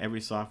minimum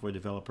every software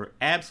developer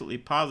absolutely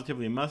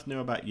positively must know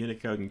about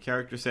Unicode and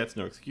character sets,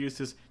 no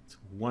excuses. It's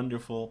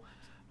wonderful.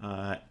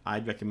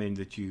 I'd recommend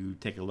that you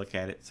take a look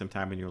at it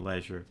sometime in your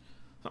leisure.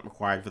 It's not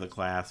required for the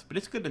class, but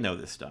it's good to know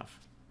this stuff.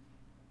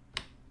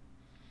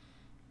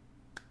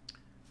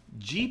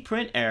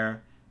 gprinterr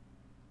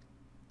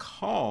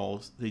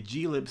calls the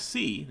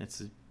glibc, that's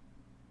the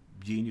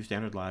GNU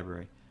standard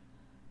library,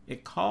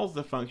 it calls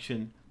the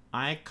function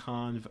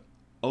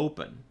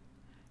iconv_open,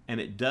 and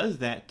it does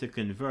that to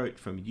convert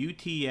from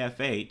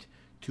UTF-8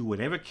 to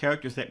whatever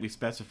character set we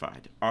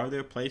specified. Are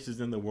there places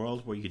in the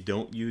world where you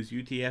don't use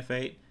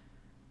UTF-8?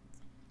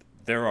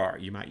 There are.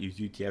 You might use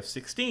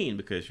UTF-16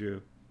 because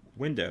you're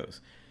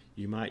Windows.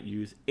 You might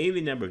use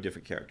any number of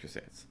different character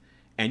sets,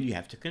 and you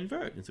have to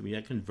convert. And so we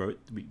have to convert.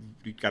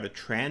 We've got to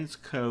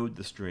transcode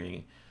the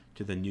string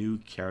to the new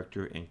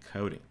character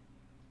encoding.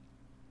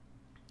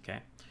 Okay,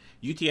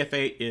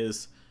 UTF-8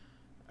 is,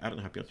 I don't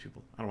know how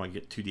people, I don't want to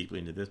get too deeply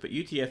into this, but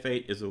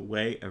UTF-8 is a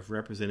way of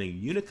representing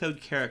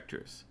Unicode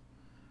characters,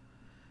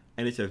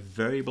 and it's a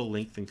variable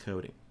length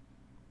encoding.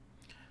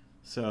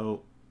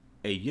 So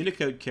a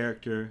Unicode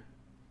character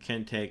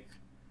can take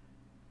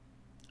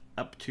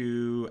up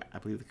to, I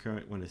believe the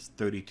current one is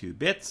 32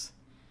 bits.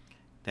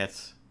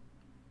 That's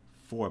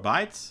 4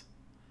 bytes.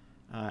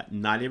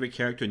 Not every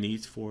character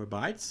needs 4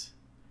 bytes.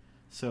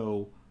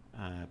 So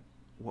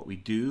what we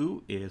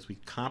do is we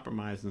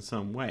compromise in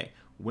some way.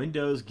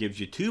 Windows gives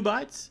you 2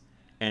 bytes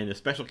and a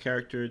special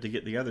character to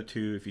get the other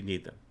 2 if you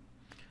need them.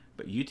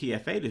 But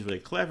UTF-8 is really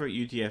clever.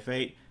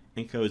 UTF-8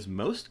 encodes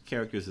most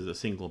characters as a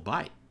single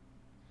byte,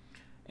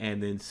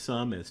 and then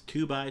some as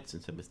 2 bytes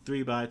and some as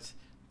 3 bytes,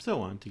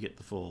 so on, to get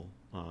the full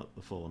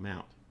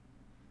amount.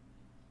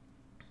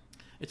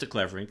 It's a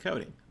clever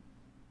encoding,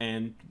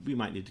 and we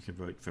might need to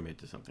convert from it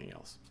to something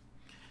else.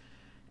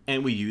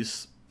 And we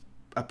use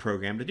a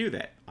program to do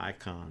that.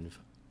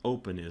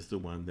 iconv_open is the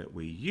one that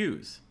we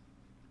use.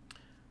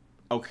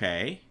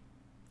 Okay,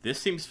 this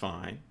seems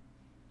fine.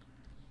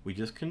 We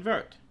just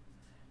convert.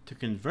 To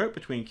convert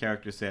between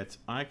character sets,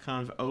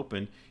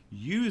 iconv_open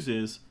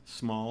uses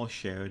small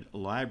shared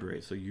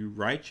libraries. So you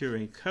write your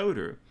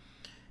encoder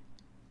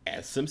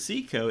as some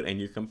C code,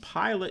 and you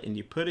compile it, and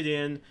you put it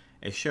in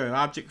a shared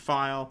object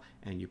file,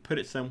 and you put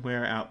it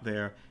somewhere out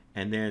there,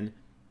 and then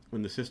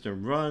when the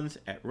system runs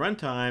at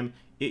runtime,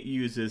 it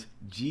uses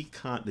the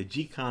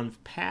gconv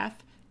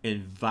path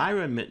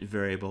environment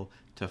variable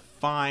to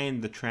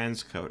find the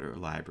transcoder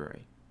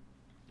library.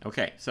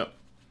 Okay, so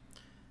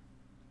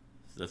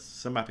let's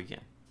sum up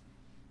again.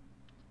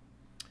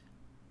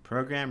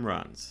 Program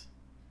runs.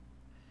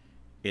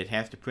 It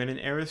has to print an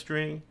error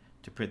string.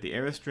 To print the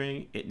error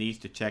string, it needs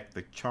to check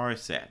the char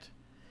set.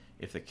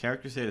 If the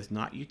character set is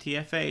not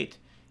UTF-8,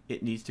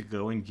 it needs to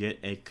go and get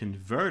a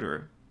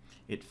converter.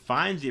 It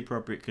finds the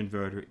appropriate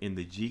converter in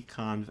the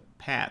gconv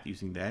path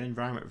using that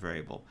environment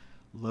variable,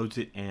 loads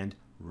it, and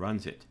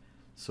runs it.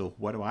 So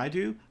what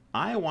do?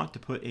 I want to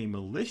put a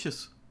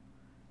malicious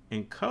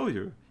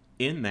encoder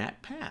in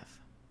that path.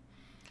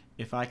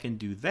 If I can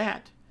do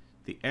that,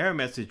 the error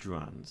message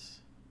runs.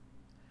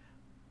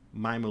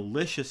 My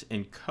malicious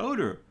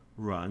encoder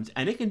runs,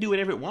 and it can do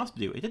whatever it wants to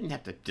do. It doesn't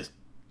have to just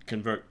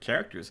convert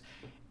characters.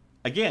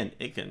 Again,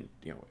 it can,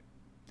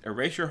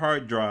 erase your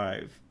hard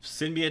drive,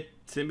 send me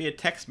a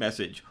text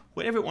message,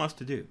 whatever it wants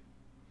to do.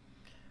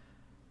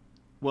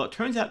 Well, it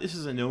turns out this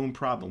is a known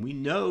problem. We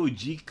know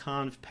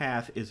gconv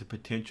path is a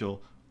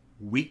potential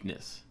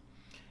weakness.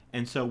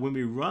 And so when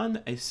we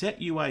run a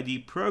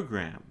setuid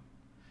program,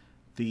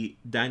 the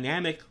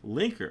dynamic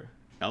linker,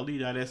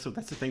 ld.so,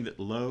 that's the thing that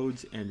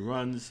loads and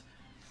runs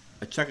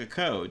a chunk of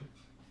code,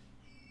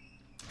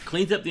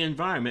 cleans up the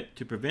environment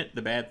to prevent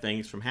the bad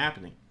things from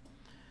happening.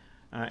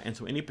 And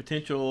so any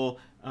potential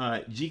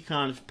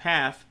gconv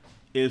path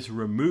is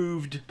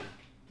removed.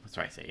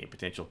 Sorry, I say any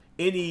potential.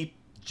 Any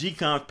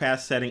gconv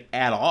path setting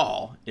at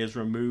all is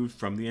removed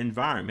from the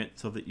environment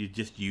so that you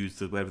just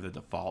use whatever the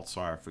defaults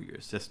are for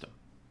your system.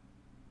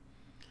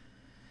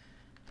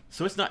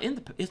 So it's not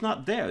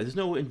there. There's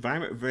no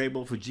environment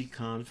variable for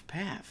gconv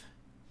path.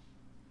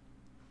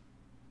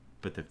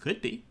 But there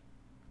could be,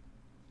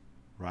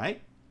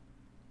 right?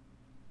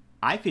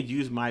 I could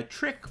use my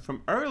trick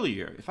from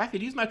earlier. If I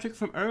could use my trick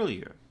from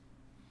earlier,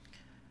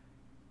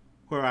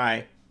 where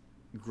I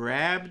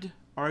grabbed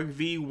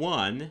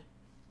argv1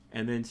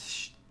 and then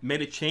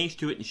made a change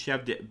to it and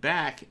shoved it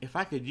back, if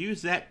I could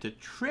use that to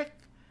trick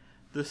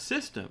the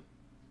system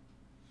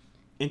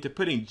into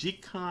putting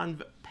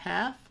gconv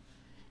path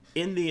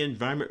in the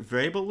environment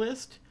variable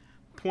list,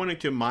 pointing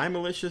to my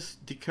malicious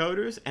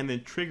decoders, and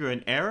then trigger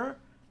an error,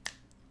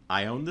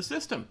 I own the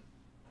system.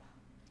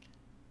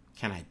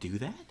 Can I do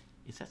that?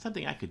 Is that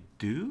something I could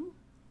do?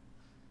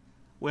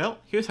 Well,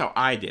 here's how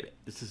I did it.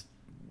 This is,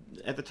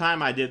 at the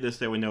time I did this,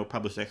 there were no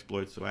published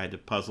exploits, so I had to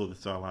puzzle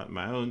this all out on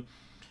my own.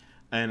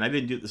 And I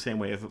didn't do it the same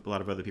way as a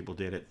lot of other people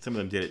did it. Some of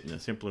them did it in a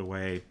simpler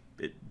way.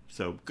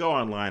 So go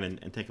online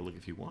and take a look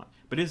if you want.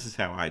 But this is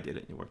how I did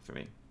it, and it worked for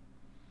me.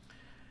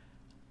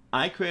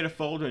 I create a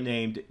folder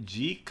named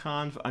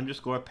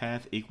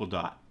gconv_path equal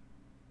dot.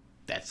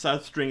 That's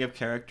a string of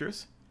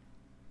characters.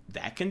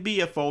 That can be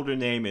a folder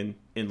name in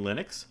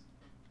Linux.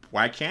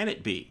 Why can't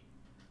it be?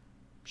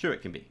 Sure,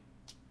 it can be.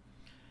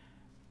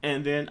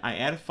 And then I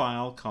add a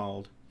file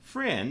called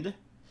friend,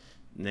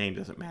 name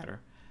doesn't matter,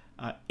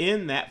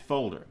 in that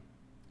folder.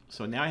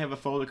 So now I have a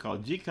folder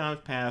called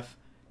gconv_path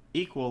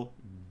equal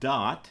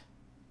dot,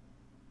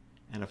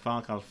 and a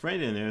file called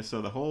friend in there,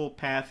 so the whole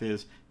path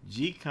is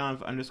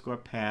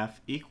gconv_path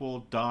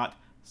equal dot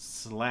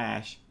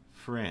slash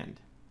friend.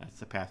 That's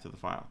the path of the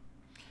file.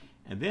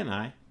 And then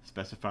I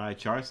specify a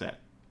char set.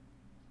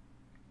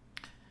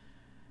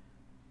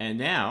 And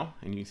now,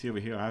 and you can see over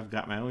here, I've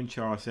got my own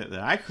char set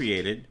that I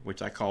created,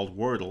 which I called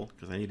Wordle,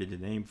 because I needed a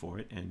name for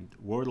it, and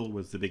Wordle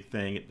was the big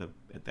thing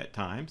at that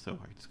time, so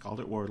I just called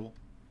it Wordle.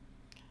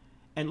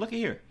 And look at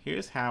here,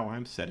 here's how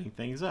I'm setting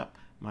things up.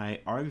 My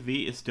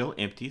argv is still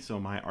empty, so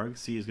my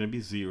argc is going to be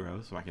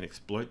 0, so I can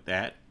exploit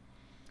that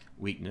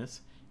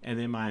weakness. And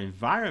then my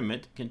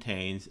environment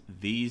contains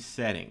these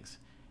settings.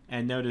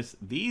 And notice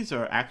these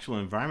are actual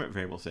environment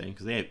variable settings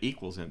because they have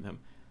equals in them.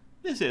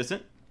 This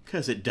isn't,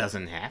 because it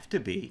doesn't have to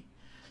be.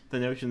 The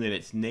notion that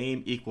it's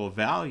name equal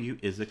value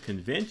is a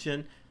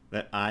convention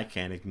that I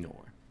can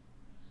ignore.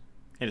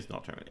 And it's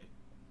not terminated.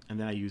 And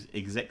then I use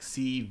exec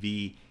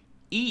CVE.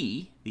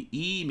 The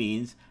E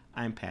means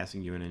I'm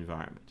passing you an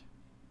environment.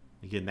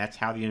 Again, that's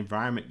how the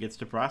environment gets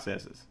to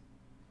processes.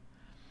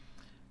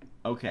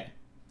 Okay,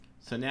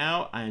 so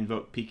now I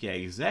invoke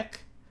pkexec.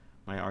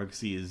 My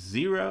argc is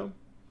 0.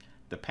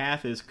 The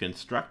path is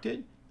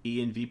constructed.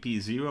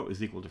 envp0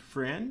 is equal to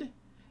friend.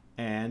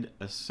 And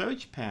a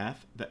search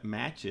path that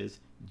matches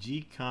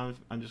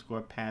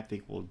gconv_path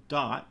equal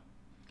dot,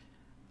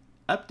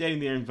 updating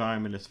the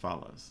environment as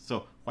follows.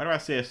 So why do I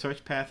say a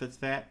search path is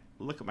that?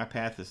 Look what my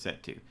path is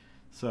set to.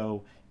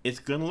 So it's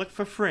going to look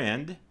for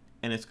friend,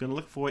 and it's going to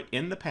look for it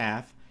in the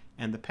path,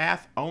 and the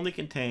path only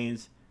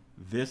contains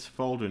this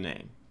folder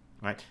name.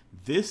 Right?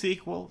 This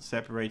equal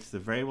separates the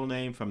variable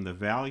name from the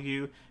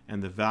value,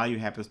 and the value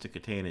happens to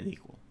contain an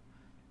equal.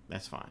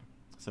 That's fine.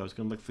 So it's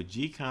going to look for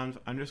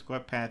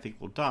gconv_path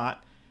equal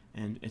dot,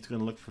 and it's going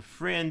to look for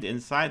friend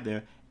inside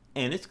there,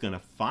 and it's going to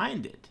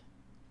find it.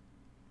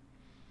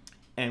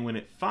 And when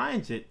it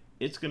finds it,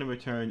 it's going to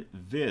return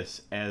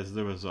this as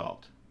the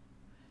result.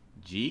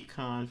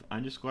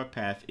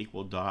 gconv_path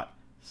equal dot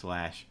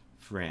slash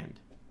friend.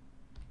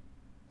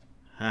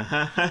 All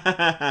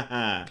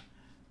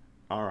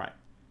right.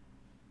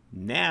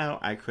 Now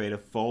I create a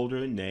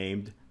folder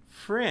named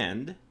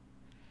friend,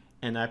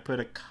 and I put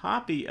a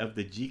copy of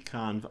the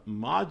gconv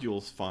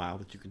modules file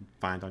that you can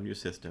find on your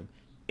system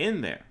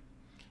in there.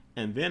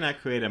 And then I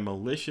create a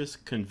malicious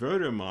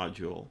converter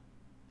module,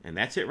 and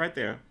that's it right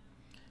there,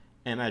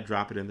 and I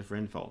drop it in the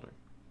friend folder.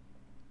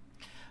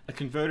 A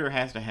converter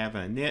has to have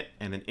an init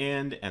and an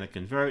end and a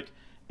convert,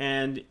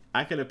 and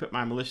I could have put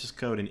my malicious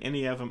code in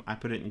any of them. I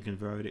put it in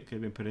convert. It could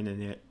have been put in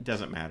init. It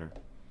doesn't matter.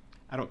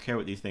 I don't care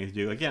what these things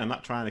do. Again, I'm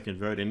not trying to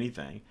convert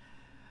anything.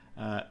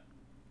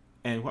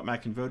 And what my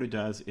converter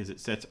does is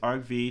it sets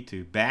argv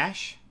to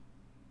bash,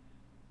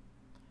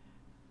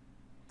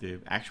 the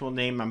actual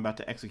name I'm about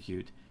to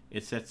execute.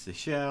 It sets the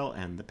shell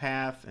and the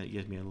path, and it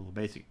gives me a little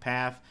basic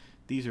path.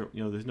 These are,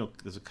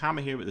 there's a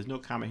comma here, but there's no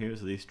comma here,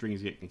 so these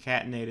strings get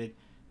concatenated.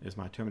 There's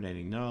my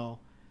terminating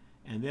null.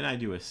 And then I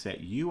do a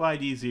set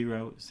UID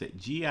 0, set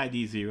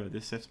GID 0.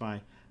 This sets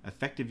my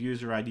effective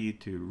user ID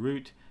to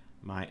root,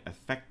 my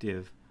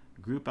effective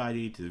group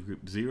ID to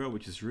group 0,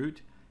 which is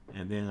root.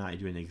 And then I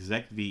do an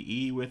exec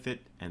VE with it,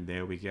 and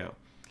there we go.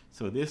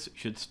 So this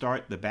should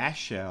start the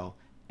bash shell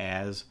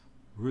as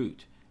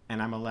root.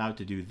 And I'm allowed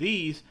to do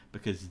these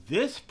because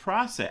this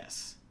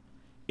process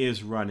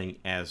is running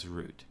as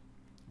root,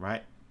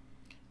 right?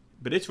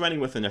 But it's running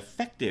with an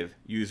effective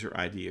user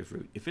ID of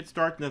root. If it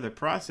starts another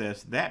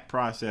process, that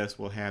process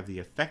will have the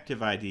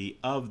effective ID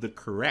of the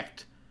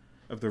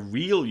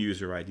real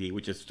user ID,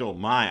 which is still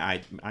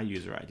my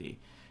user ID.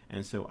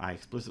 And so I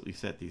explicitly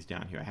set these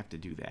down here. I have to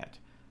do that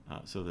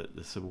so that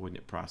the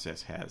subordinate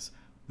process has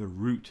the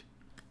root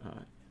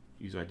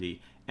user ID.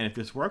 And if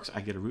this works,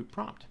 I get a root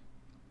prompt.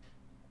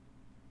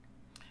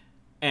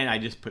 And I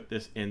just put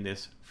this in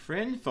this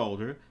friend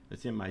folder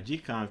that's in my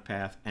gconv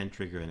path and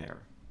trigger an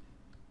error.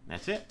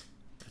 That's it.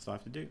 That's all I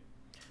have to do.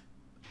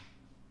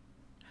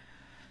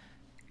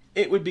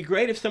 It would be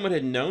great if someone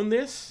had known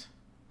this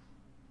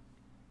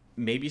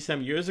maybe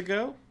some years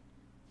ago,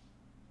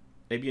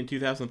 maybe in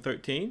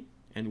 2013,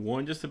 and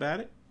warned us about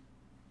it.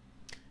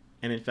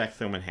 And in fact,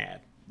 someone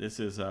had. This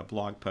is a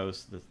blog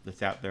post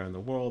that's out there in the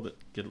world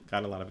that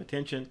got a lot of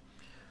attention,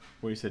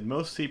 where he said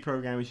most C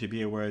programmers should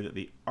be aware that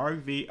the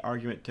argv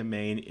argument to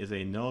main is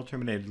a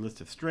null-terminated list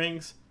of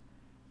strings.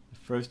 The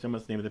first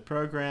element is the name of the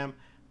program,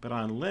 but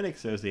on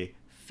Linux there's a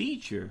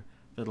feature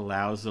that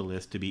allows the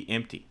list to be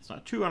empty. It's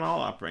not true on all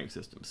operating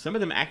systems. Some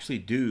of them actually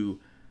do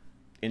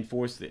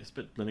enforce this,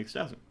 but Linux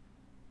doesn't.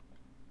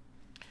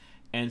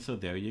 And so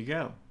there you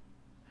go.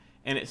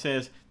 And it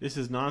says this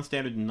is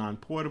non-standard and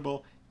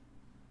non-portable.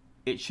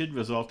 It should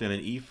result in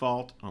an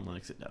e-fault. On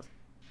Linux it doesn't.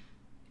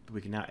 But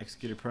we can now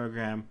execute a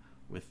program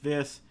with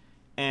this,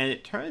 and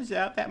it turns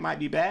out that might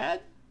be bad.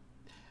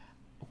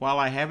 While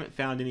I haven't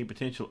found any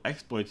potential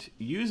exploits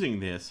using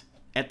this,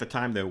 at the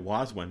time there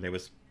was one. There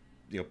was,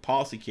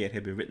 PolicyKit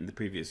had been written the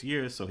previous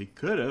year, so he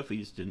could have. He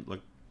just didn't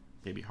look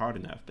maybe hard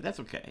enough, but that's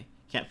okay.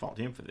 Can't fault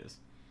him for this.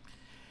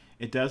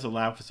 It does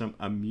allow for some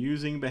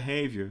amusing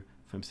behavior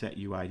from set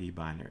UID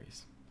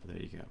binaries. So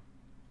there you go.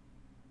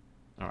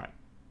 All right.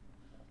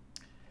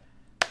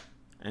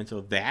 And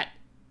so that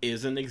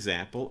is an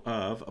example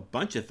of a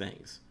bunch of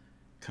things.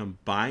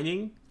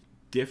 Combining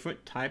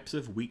different types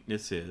of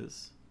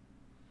weaknesses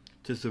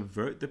to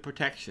subvert the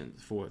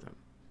protections for them,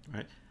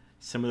 right?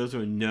 Some of those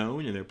are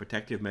known and there are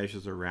protective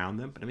measures around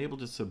them, but I'm able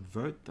to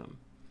subvert them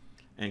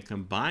and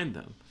combine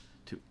them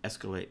to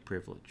escalate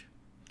privilege.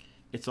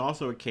 It's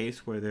also a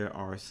case where there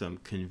are some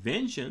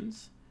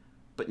conventions,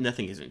 but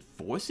nothing is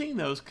enforcing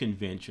those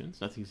conventions.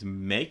 Nothing's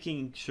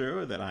making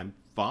sure that I'm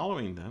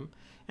following them,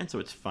 and so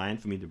it's fine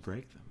for me to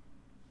break them.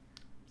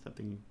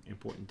 Something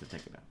important to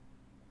think about.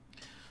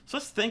 So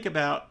let's think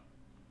about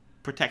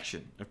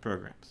protection of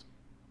programs.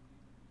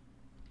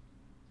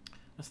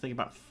 Let's think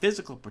about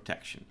physical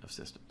protection of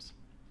systems.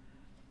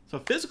 So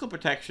physical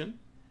protection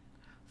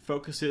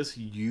focuses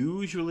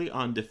usually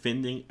on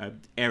defending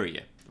an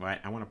area, right?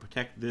 I want to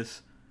protect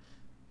this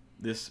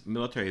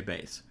military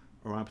base,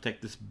 or I want to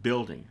protect this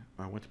building,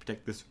 or I want to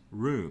protect this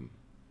room.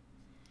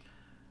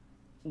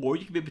 Or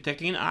you could be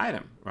protecting an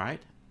item,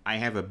 right? I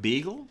have a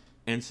beagle,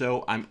 and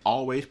so I'm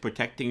always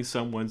protecting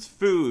someone's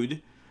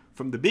food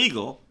from the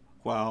beagle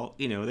while,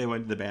 they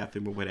went to the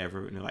bathroom or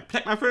whatever, and they're like,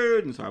 protect my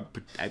food, and so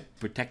I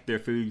protect their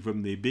food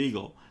from the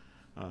beagle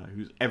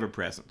who's ever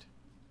present.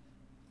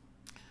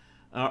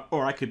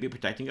 Or I could be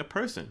protecting a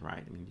person,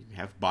 right? I mean, you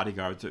have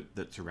bodyguards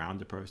that surround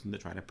the person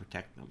that try to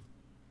protect them.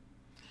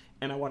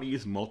 And I want to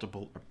use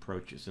multiple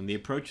approaches. And the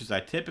approaches I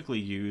typically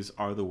use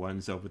are the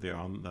ones over there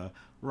on the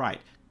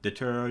right.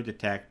 Deter,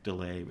 detect,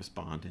 delay,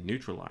 respond, and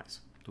neutralize.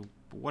 So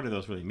what do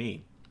those really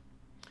mean?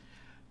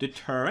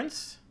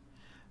 Deterrence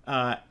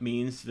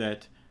means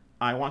that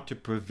I want to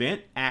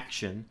prevent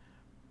action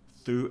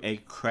through a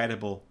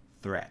credible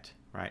threat,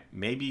 right?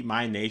 Maybe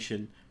my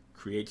nation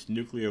creates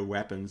nuclear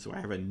weapons, so I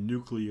have a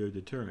nuclear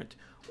deterrent.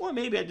 Or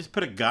maybe I just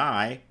put a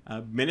guy,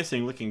 a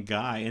menacing-looking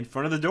guy, in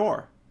front of the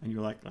door. And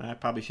you're like, I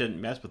probably shouldn't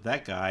mess with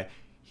that guy.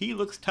 He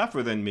looks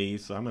tougher than me,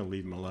 so I'm going to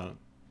leave him alone.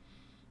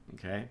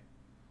 Okay?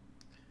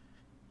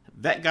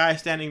 That guy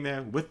standing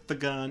there with the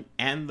gun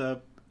and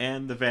the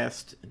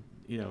vest,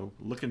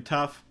 looking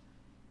tough,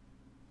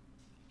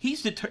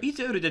 he's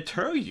there to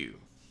deter you.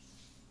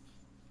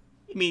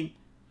 I mean,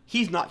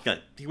 he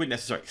wouldn't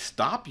necessarily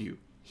stop you.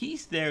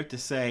 He's there to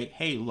say,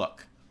 hey,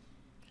 look,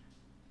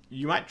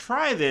 you might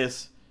try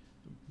this,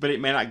 but it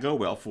may not go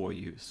well for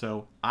you.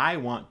 So I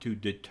want to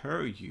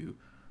deter you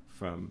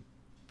from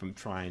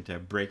trying to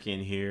break in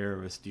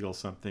here or steal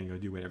something or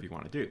do whatever you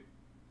want to do.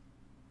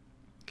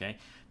 Okay?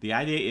 The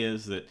idea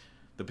is that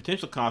the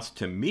potential cost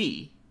to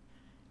me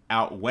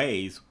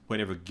outweighs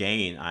whatever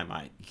gain I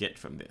might get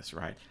from this,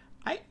 right?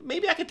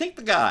 Maybe I could take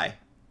the guy.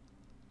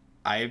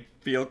 I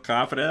feel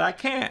confident I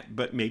can't,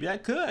 but maybe I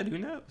could. Who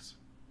knows?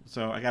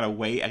 So I gotta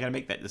wait. I gotta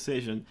make that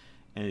decision,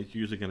 and it's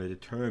usually going to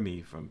deter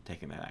me from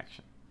taking that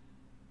action.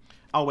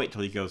 I'll wait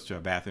till he goes to a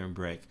bathroom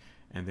break,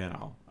 and then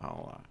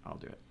I'll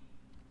do it.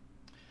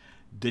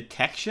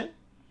 Detection.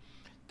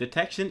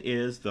 Detection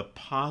is the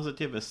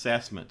positive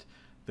assessment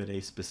that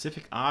a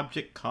specific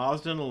object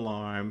caused an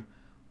alarm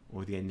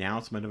or the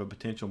announcement of a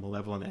potential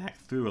malevolent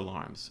act through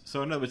alarms.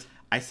 So in other words,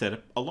 I set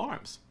up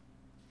alarms.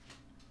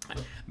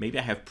 Maybe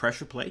I have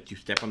pressure plates. You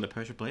step on the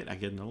pressure plate, I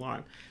get an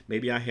alarm.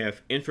 Maybe I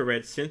have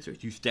infrared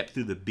sensors. You step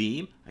through the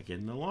beam, I get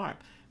an alarm.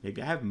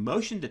 Maybe I have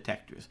motion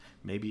detectors.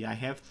 Maybe I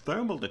have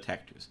thermal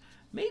detectors.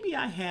 Maybe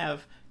I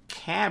have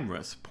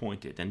cameras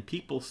pointed and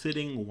people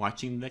sitting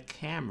watching the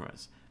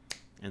cameras.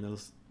 And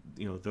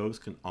those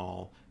can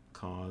all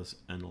cause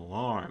an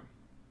alarm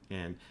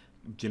and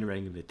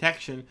generating a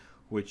detection,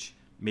 which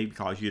may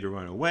cause you to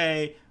run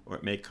away, or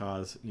it may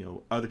cause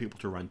other people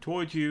to run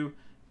towards you.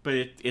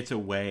 But it's a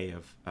way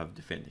of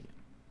defending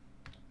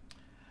it.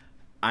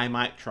 I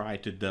might try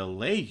to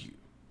delay you.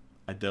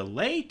 A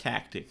delay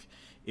tactic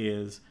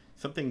is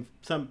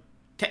some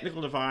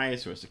technical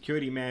device or a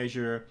security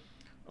measure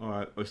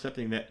or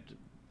something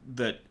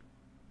that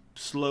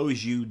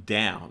slows you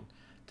down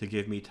to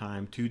give me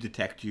time to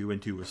detect you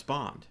and to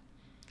respond.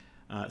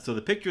 So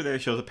the picture there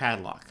shows a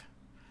padlock.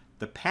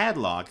 The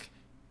padlock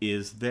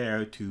is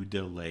there to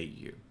delay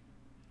you,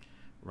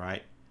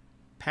 right?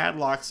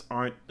 Padlocks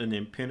aren't an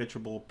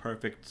impenetrable,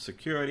 perfect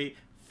security.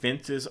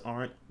 Fences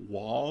aren't.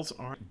 Walls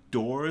aren't.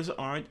 Doors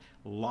aren't.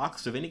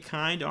 Locks of any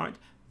kind aren't.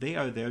 They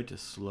are there to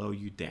slow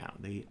you down.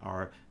 They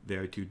are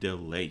there to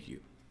delay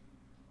you.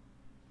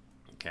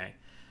 Okay?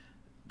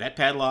 That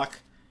padlock,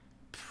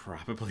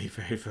 probably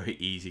very, very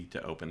easy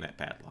to open that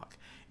padlock.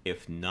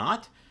 If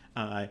not,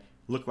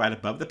 look right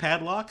above the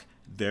padlock.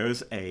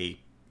 There's a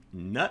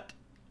nut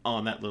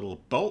on that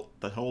little bolt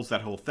that holds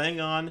that whole thing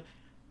on.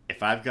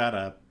 If I've got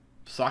a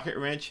socket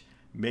wrench,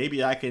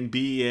 maybe I can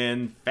be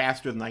in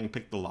faster than I can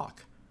pick the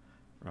lock,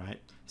 right?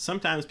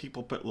 Sometimes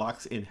people put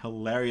locks in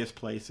hilarious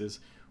places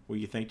where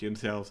you think to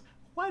themselves,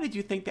 why did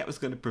you think that was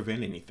going to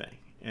prevent anything?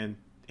 And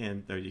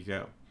there you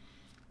go.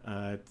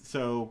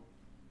 So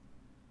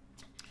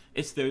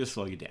it's there to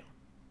slow you down.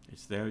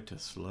 It's there to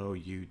slow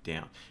you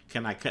down.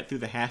 Can I cut through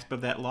the hasp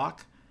of that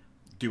lock?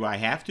 Do I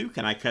have to?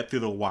 Can I cut through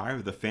the wire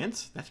of the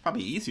fence? That's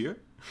probably easier.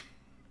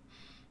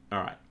 All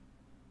right.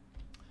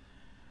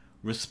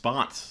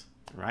 Response,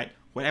 right?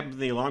 What happens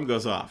when the alarm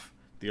goes off?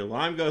 The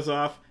alarm goes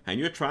off and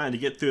you're trying to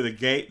get through the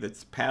gate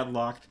that's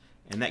padlocked,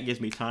 and that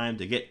gives me time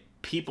to get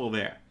people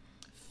there.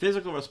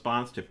 Physical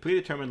response to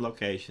predetermined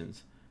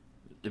locations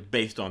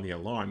based on the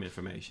alarm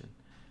information,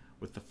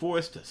 with the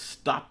force to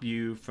stop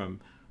you from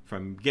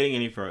getting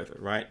any further,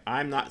 right?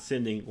 I'm not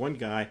sending one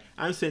guy,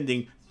 I'm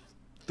sending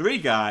 3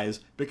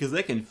 guys because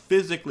they can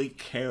physically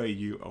carry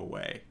you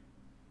away.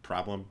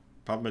 Problem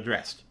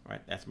addressed,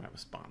 right? That's my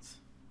response.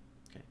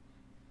 Okay.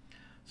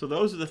 So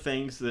those are the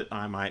things that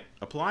I might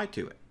apply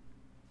to it.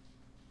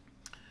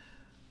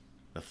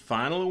 The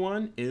final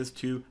one is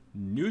to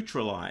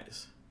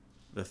neutralize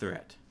the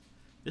threat.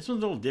 This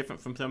one's a little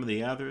different from some of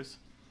the others.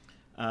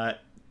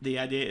 The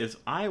idea is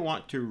I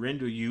want to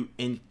render you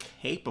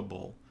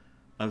incapable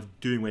of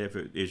doing whatever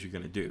it is you're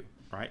going to do,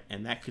 right?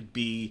 And that could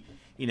be,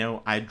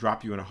 I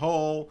drop you in a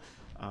hole,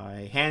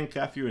 I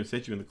handcuff you and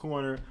set you in the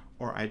corner,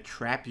 or I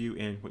trap you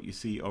in what you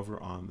see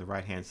over on the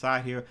right-hand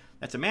side here.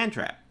 That's a man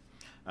trap.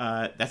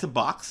 That's a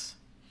box.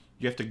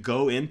 You have to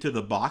go into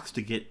the box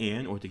to get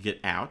in or to get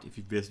out. If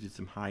you've visited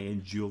some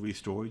high-end jewelry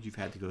stores, you've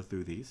had to go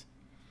through these.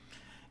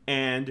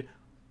 And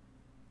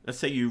let's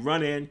say you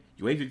run in,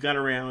 you wave your gun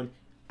around.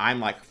 I'm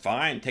like,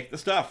 fine, take the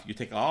stuff. You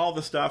take all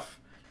the stuff,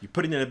 you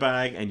put it in a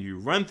bag, and you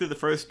run through the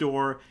first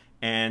door,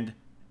 and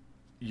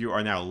you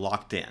are now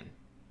locked in.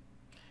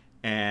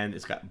 And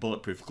it's got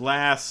bulletproof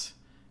glass,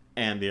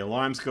 and the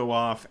alarms go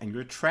off, and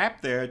you're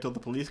trapped there until the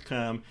police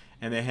come,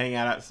 and they hang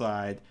out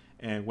outside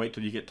and wait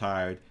till you get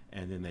tired,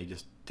 and then they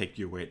just take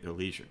you away at their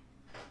leisure.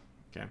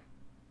 Okay?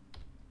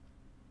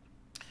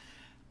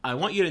 I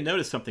want you to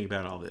notice something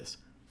about all this.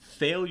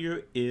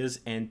 Failure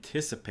is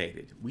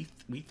anticipated. We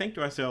think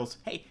to ourselves,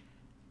 hey,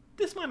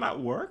 this might not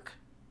work.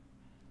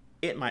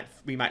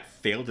 We might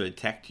fail to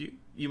detect you.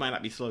 You might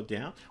not be slowed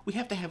down. We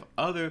have to have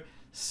other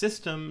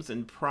systems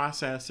and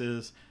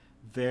processes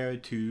there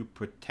to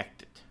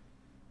protect it.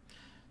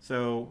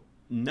 So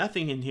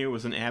nothing in here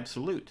was an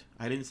absolute.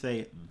 I didn't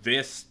say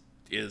this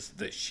is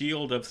the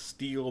shield of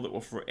steel that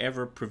will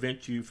forever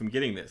prevent you from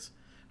getting this,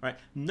 right?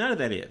 None of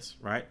that is,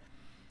 right?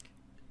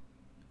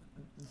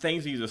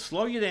 Things either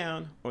slow you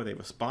down, or they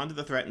respond to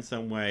the threat in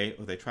some way,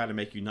 or they try to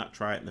make you not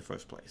try it in the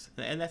first place.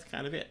 And that's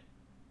kind of it.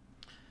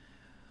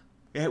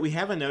 We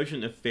have a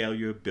notion of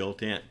failure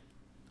built in.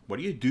 What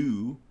do you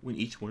do when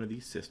each one of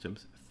these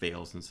systems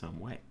fails in some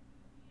way?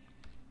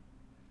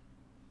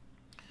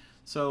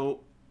 So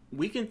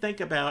we can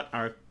think about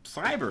our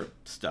cyber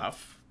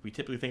stuff. We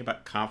typically think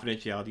about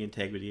confidentiality,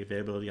 integrity,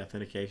 availability,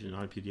 authentication,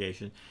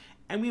 non-repudiation,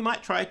 and we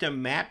might try to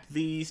map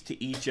these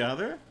to each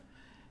other.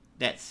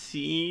 That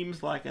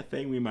seems like a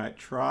thing we might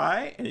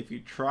try, and if you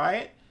try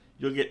it,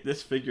 you'll get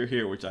this figure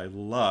here, which I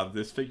love.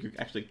 This figure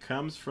actually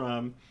comes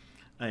from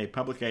a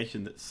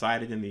publication that's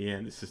cited in the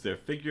end. This is their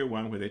figure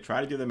 1 where they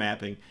try to do the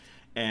mapping,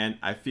 and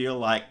I feel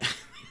like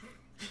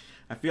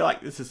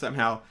this is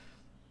somehow,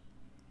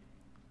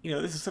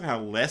 this is somehow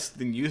less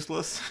than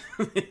useless.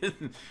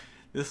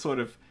 This sort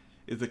of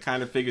is the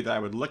kind of figure that I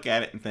would look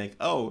at it and think,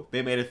 oh,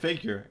 they made a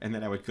figure, and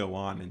then I would go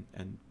on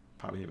and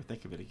probably never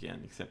think of it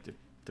again, except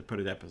to put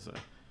it up as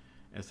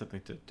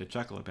something to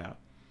chuckle about.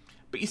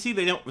 But you see,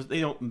 they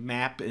don't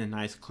map in a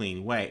nice,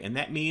 clean way, and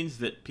that means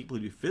that people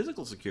who do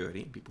physical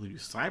security, people who do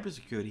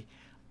cybersecurity,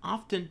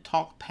 often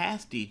talk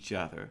past each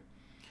other.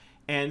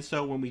 And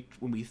so when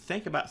we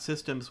think about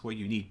systems where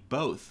you need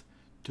both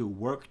to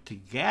work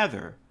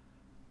together,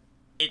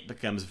 it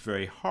becomes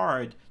very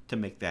hard to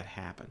make that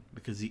happen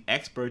because the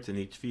experts in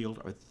each field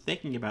are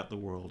thinking about the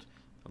world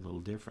a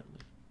little differently.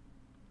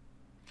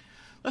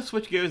 Let's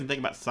switch gears and think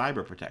about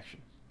cyber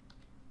protection.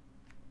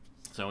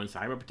 So in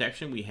cyber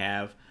protection, we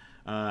have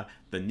the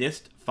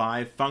NIST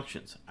 5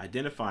 functions: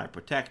 identify,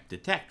 protect,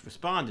 detect,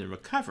 respond, and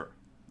recover.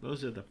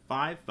 Those are the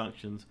 5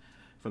 functions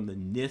from the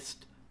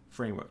NIST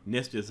framework.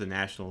 NIST is the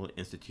National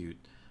Institute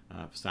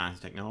of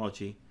Science and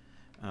Technology,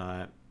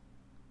 and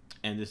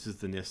this is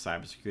the NIST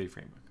cybersecurity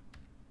framework.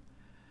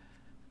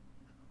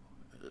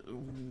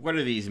 what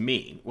do these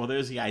mean? Well,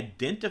 there's the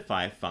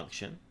identify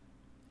function,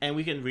 and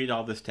we can read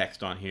all this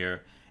text on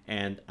here,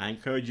 and I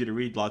encourage you to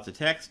read lots of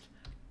text.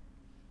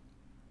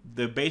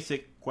 The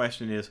basic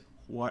question is,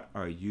 what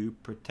are you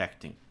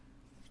protecting?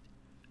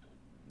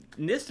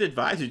 NIST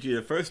advises you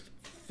to first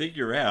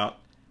figure out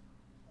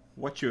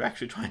what you're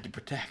actually trying to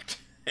protect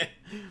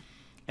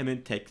and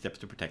then take steps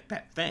to protect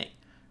that thing,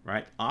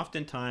 right?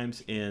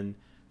 Oftentimes in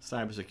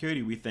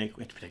cybersecurity, we think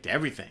we have to protect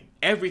everything.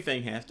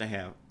 Everything has to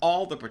have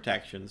all the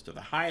protections to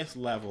the highest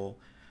level,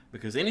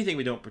 because anything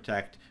we don't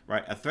protect,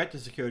 right, a threat to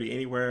security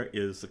anywhere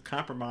is a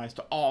compromise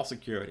to all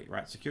security,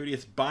 right? Security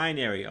is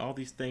binary, all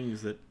these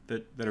things that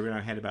are in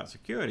our head about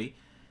security,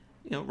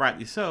 you know,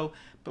 rightly so,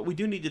 but we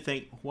do need to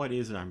think, what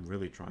is it I'm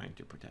really trying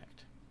to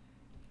protect?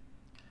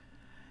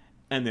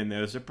 And then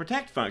there's a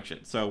protect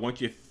function. So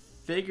once you've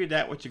figured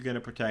out what you're going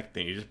to protect,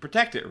 then you just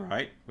protect it,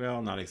 right?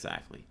 Well, not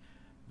exactly.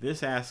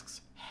 This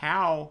asks,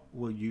 how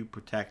will you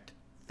protect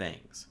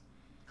things?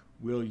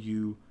 Will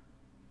you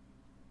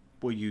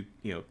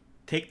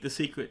take the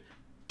secret,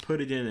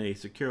 put it in a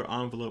secure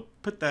envelope,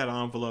 put that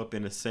envelope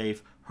in a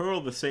safe, hurl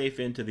the safe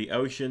into the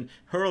ocean,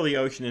 hurl the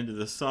ocean into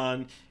the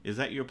sun? Is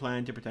that your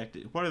plan to protect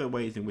it? What are the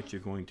ways in which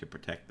you're going to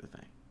protect the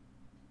thing?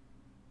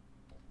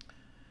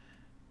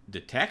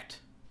 Detect.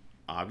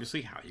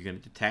 Obviously, how are you going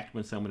to detect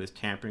when someone is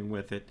tampering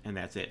with it? And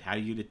that's it. How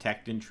do you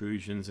detect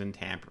intrusions and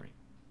tampering?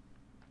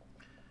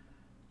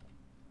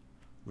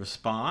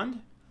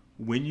 Respond.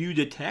 When you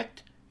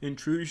detect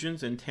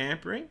intrusions and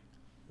tampering,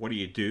 what do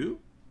you do?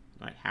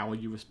 Right? How will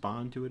you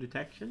respond to a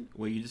detection?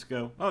 Will you just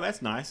go, oh,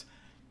 that's nice?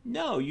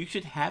 No, you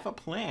should have a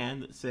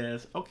plan that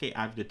says, okay,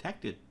 I've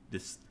detected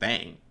this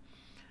thing.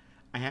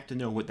 I have to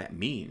know what that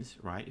means,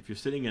 right? If you're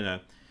sitting in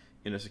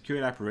a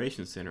security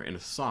operations center in a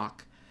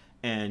SOC,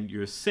 and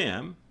your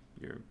SIM,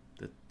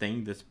 the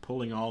thing that's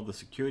pulling all the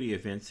security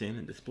events in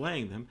and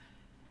displaying them,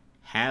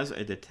 has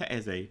a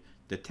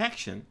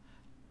detection.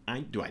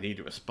 Do I need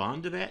to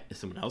respond to that? Is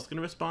someone else going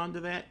to respond to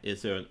that?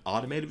 Is there an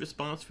automated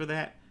response for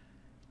that?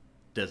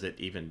 Does it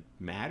even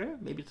matter?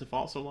 Maybe it's a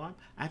false alarm.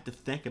 I have to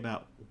think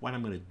about what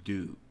I'm going to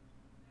do.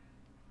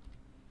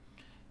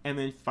 And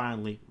then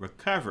finally,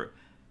 recover.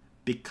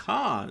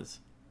 Because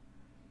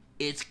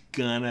it's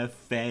going to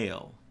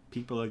fail.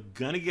 People are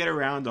going to get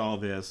around all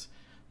this.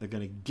 They're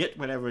going to get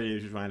whatever it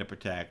is you're trying to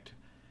protect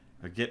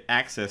or get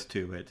access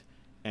to it.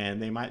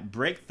 And they might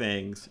break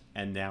things.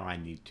 And now I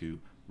need to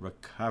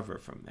recover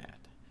from that.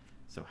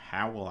 So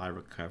how will I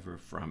recover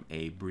from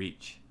a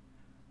breach?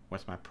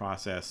 What's my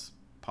process,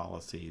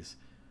 policies,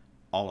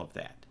 all of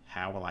that?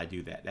 How will I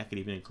do that? That could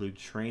even include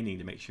training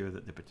to make sure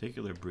that the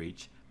particular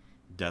breach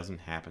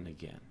doesn't happen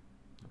again.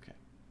 Okay.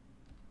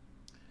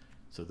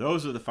 So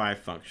those are the 5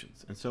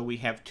 functions. And so we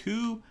have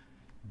 2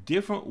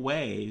 different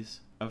ways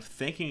of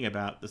thinking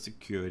about the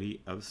security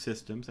of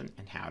systems and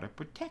how to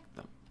protect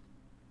them.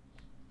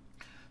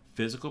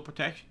 Physical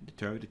protection: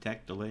 deter,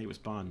 detect, delay,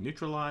 respond,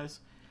 neutralize.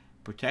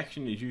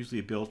 Protection is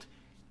usually built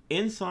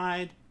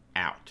inside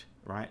out,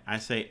 right? I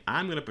say,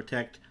 I'm going to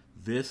protect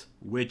this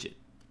widget,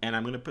 and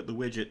I'm going to put the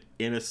widget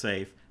in a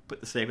safe,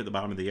 put the safe at the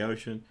bottom of the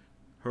ocean,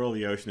 hurl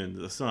the ocean into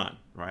the sun,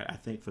 right? I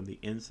think from the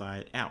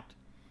inside out.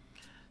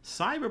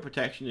 Cyber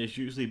protection is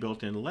usually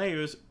built in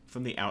layers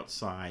from the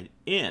outside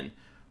in,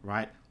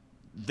 right?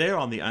 They're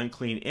on the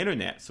unclean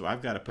internet, so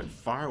I've got to put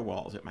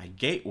firewalls at my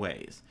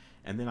gateways,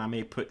 and then I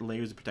may put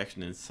layers of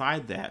protection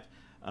inside that.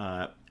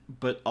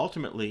 But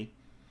ultimately,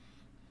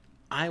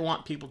 I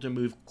want people to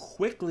move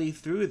quickly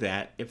through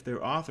that if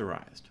they're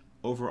authorized.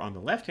 Over on the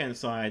left-hand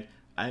side,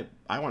 I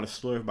want to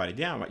slow everybody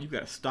down. Right? You've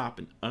got to stop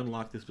and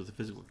unlock this with a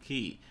physical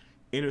key.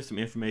 Enter some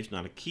information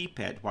on a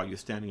keypad while you're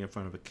standing in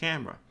front of a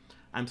camera.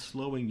 I'm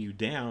slowing you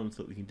down so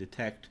that we can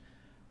detect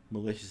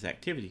malicious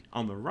activity.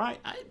 On the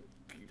right,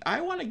 I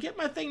want to get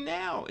my thing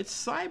now. It's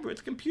cyber.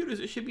 It's computers.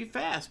 It should be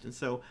fast. And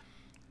so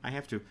I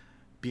have to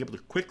be able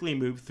to quickly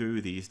move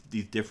through these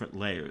different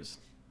layers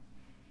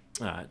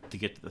to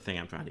get to the thing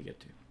I'm trying to get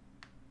to.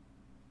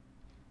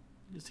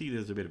 You see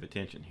there's a bit of a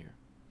tension here.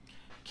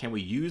 Can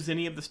we use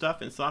any of the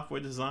stuff in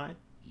software design?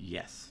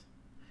 Yes.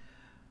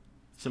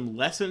 Some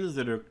lessons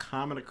that are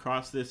common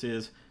across this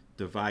is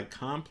divide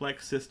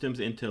complex systems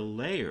into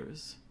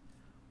layers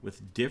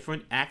with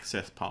different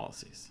access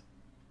policies,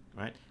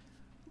 right?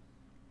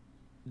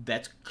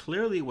 That's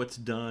clearly what's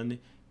done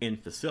in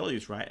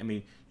facilities, right? I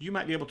mean, you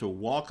might be able to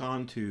walk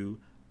onto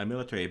a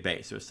military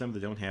base, or some that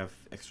don't have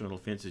external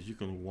fences you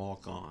can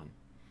walk on.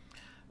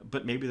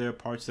 But maybe there are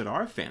parts that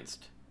are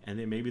fenced, and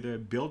then maybe there are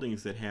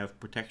buildings that have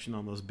protection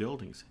on those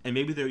buildings. And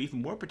maybe there are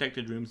even more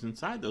protected rooms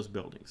inside those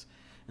buildings.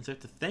 And so you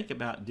have to think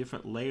about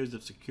different layers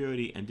of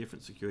security and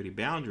different security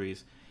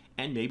boundaries,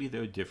 and maybe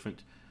there are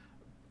different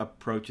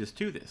approaches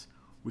to this.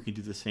 We can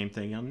do the same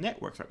thing on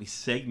networks, right? We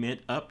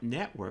segment up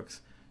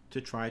networks to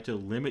try to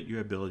limit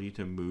your ability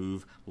to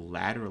move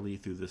laterally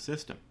through the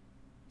system.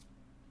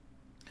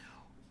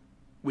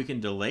 We can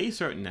delay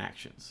certain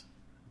actions.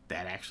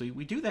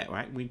 We do that,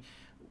 right?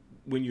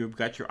 When you've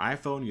got your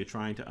iPhone, you're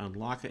trying to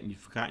unlock it, and you've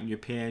forgotten your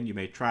PIN, you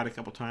may try it a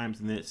couple times,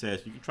 and then it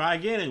says, you can try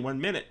again in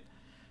 1 minute.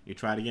 You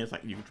try it again, it's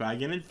like you can try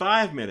again in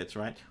 5 minutes,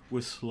 right?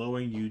 We're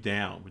slowing you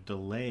down. We're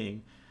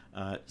delaying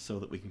so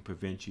that we can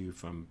prevent you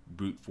from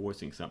brute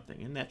forcing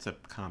something. And that's a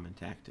common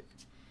tactic.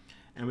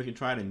 And we can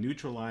try to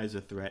neutralize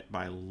a threat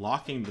by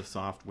locking the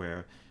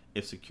software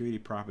if security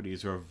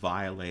properties are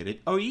violated,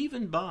 or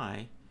even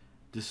by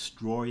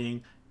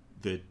destroying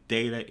the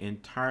data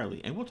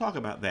entirely. And we'll talk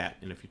about that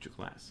in a future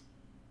class.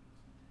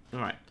 All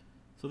right,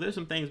 so there's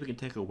some things we can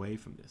take away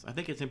from this. I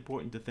think it's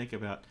important to think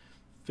about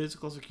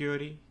physical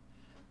security,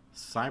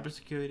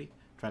 cybersecurity,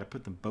 try to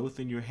put them both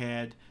in your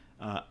head,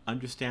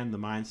 understand the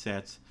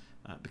mindsets,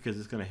 because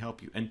it's going to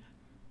help you. And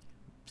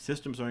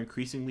systems are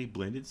increasingly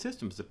blended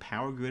systems. The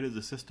power grid is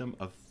a system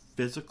of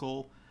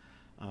physical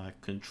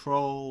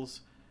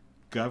controls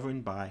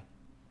governed by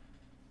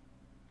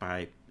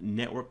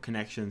network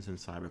connections and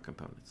cyber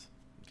components.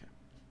 Okay.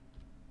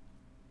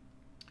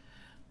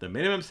 The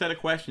minimum set of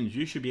questions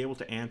you should be able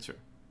to answer.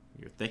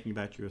 You're thinking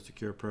about your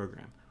secure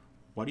program.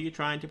 What are you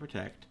trying to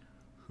protect?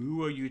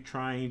 Who are you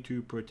trying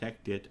to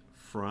protect it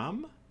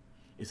from?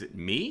 Is it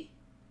me?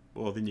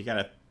 Well, then you got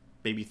to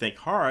maybe think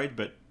hard,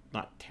 but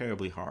not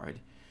terribly hard.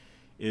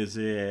 Is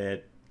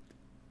it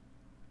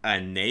a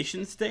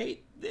nation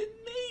state? Then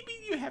maybe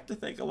you have to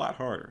think a lot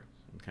harder,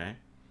 okay?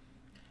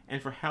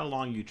 And for how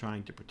long are you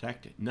trying to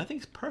protect it?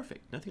 Nothing's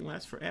perfect. Nothing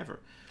lasts forever,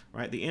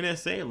 right? The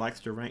NSA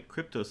likes to rank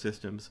crypto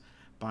systems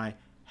by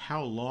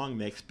how long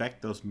they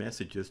expect those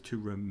messages to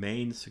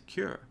remain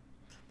secure.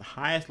 The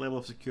highest level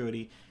of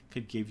security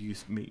could give you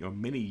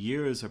many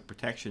years of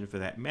protection for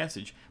that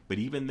message, but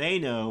even they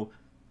know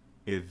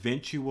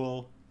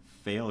eventual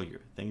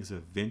failure. Things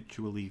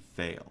eventually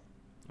fail,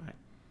 right?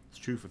 It's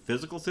true for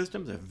physical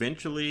systems.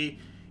 Eventually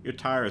your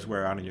tires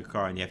wear out in your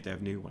car and you have to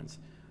have new ones.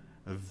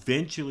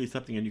 Eventually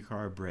something in your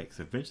car breaks.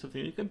 Eventually something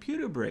in your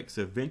computer breaks.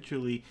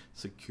 Eventually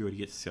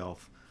security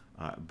itself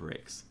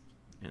breaks.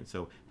 And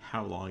so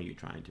how long are you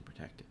trying to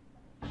protect it?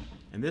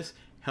 And this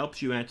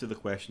helps you answer the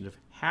question of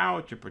how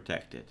to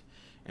protect it.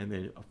 And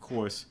then, of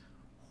course,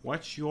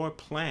 what's your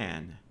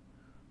plan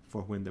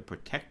for when the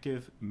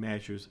protective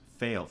measures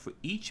fail? For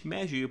each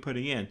measure you're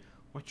putting in,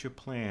 what's your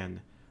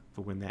plan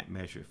for when that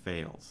measure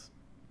fails?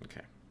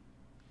 Okay,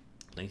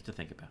 things to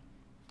think about.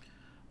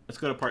 Let's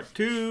go to part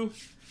 2.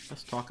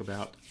 Let's talk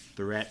about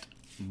threat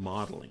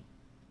modeling.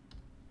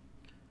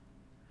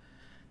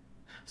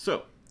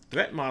 So,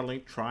 threat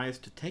modeling tries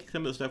to take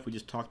some of the stuff we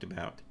just talked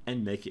about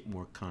and make it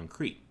more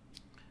concrete.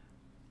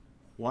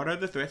 What are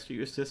the threats to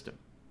your system?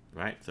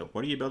 Right? So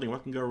what are you building?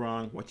 What can go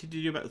wrong? What should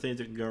you do about the things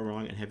that can go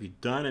wrong? And have you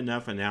done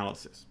enough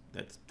analysis?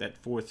 That's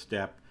that 4th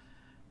step.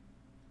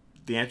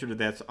 The answer to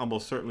that's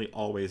almost certainly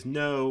always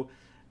no,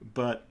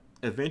 but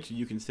eventually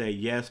you can say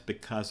yes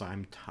because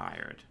I'm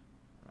tired.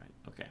 Right?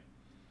 Okay.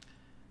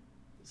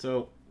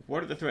 So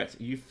what are the threats?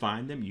 You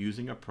find them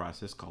using a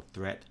process called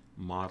threat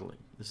modeling.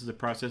 This is a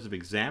process of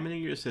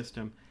examining your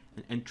system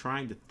and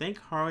trying to think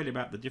hard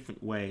about the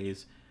different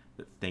ways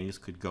that things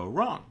could go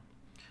wrong.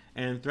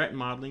 And threat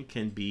modeling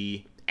can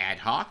be ad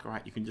hoc,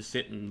 right? You can just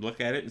sit and look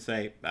at it and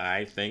say,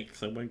 I think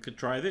someone could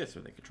try this,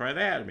 or they could try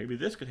that, or maybe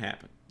this could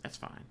happen. That's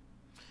fine.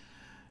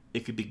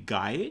 It could be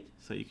guided,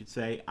 so you could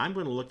say, I'm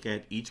going to look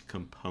at each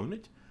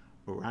component,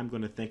 or I'm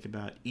going to think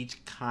about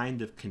each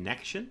kind of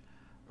connection,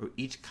 or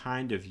each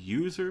kind of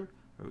user,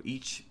 or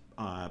each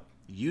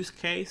use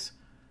case.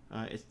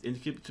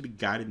 It could be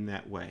guided in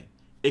that way.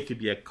 It could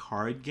be a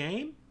card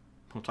game.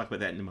 We'll talk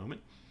about that in a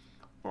moment.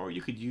 Or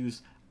you could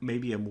use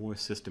maybe a more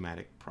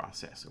systematic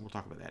process, and we'll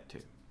talk about that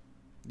too.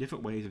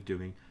 Different ways of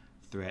doing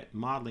threat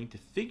modeling to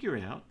figure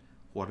out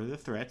what are the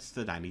threats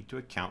that I need to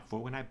account for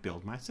when I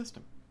build my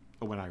system,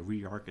 or when I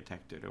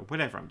re-architect it, or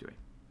whatever I'm doing.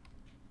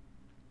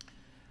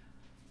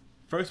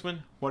 First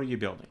one, what are you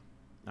building?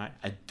 Right?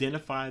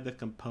 Identify the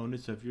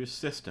components of your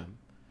system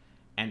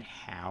and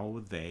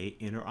how they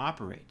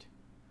interoperate.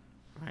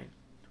 Right?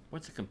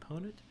 What's a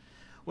component?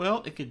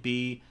 Well, it could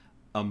be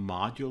a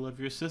module of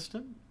your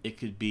system. It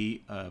could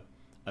be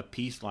a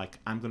piece like,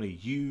 I'm going to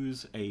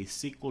use a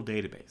SQL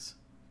database,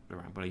 or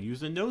I'm going to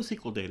use a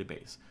NoSQL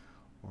database,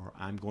 or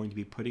I'm going to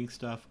be putting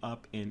stuff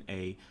up in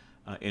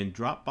in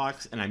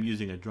Dropbox, and I'm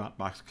using a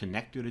Dropbox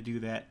connector to do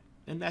that,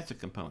 and that's a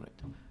component.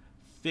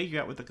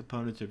 Figure out what the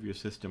components of your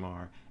system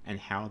are and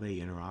how they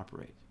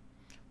interoperate.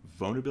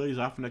 Vulnerabilities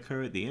often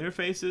occur at the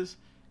interfaces,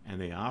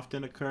 and they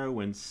often occur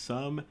when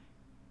some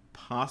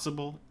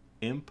possible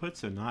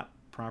inputs are not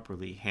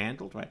properly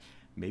handled, right?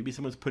 Maybe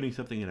someone's putting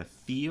something in a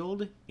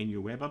field in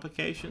your web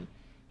application.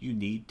 You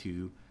need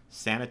to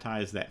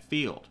sanitize that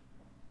field.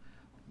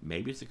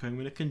 Maybe it's occurring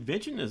when a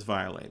convention is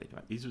violated.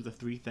 Right? These are the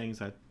 3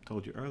 things I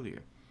told you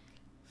earlier.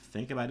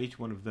 Think about each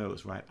one of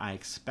those, right? I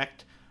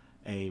expect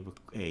a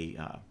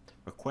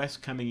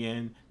request coming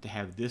in to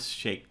have this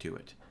shape to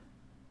it,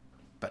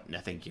 but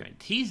nothing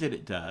guarantees that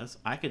it does.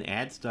 I can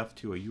add stuff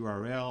to a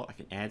URL. I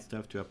can add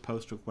stuff to a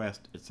post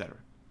request, etc.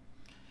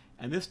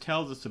 And this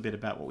tells us a bit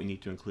about what we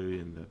need to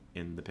include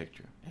in the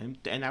picture.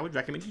 And I would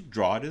recommend you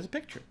draw it as a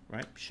picture,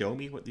 right? Show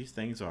me what these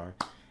things are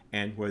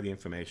and where the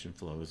information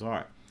flows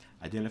are.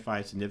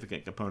 Identify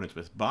significant components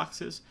with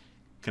boxes.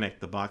 connect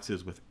the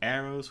boxes with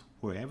arrows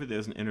wherever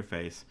there's an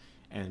interface,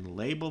 and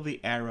label the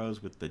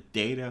arrows with the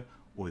data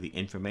or the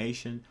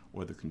information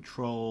or the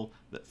control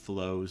that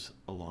flows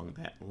along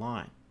that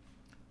line.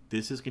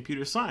 This is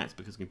computer science,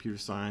 because computer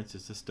science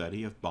is the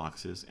study of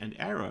boxes and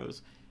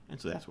arrows, and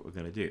so that's what we're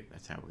going to do.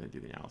 That's how we're going to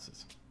do the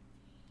analysis.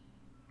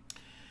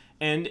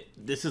 And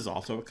this is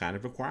also a kind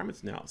of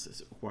requirements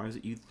analysis. It requires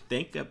that you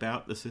think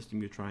about the system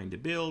you're trying to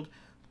build,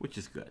 which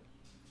is good.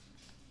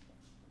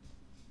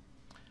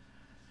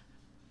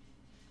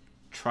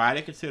 Try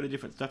to consider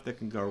different stuff that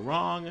can go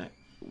wrong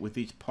with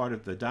each part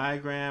of the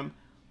diagram.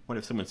 What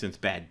if someone sends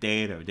bad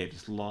data, or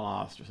data's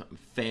lost, or something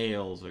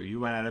fails, or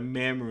you run out of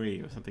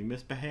memory, or something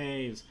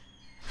misbehaves?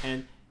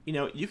 And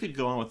you could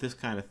go on with this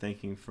kind of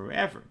thinking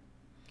forever.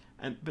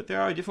 But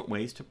there are different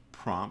ways to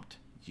prompt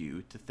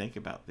you to think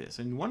about this.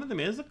 And one of them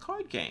is a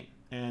card game.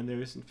 And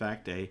there is, in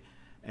fact, a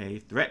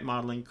threat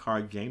modeling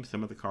card game.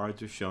 Some of the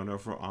cards are shown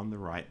over on the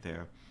right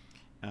there.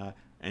 And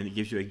it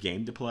gives you a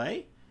game to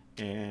play.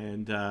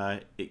 And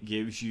it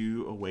gives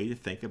you a way to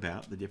think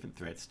about the different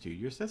threats to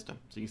your system.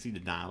 So you can see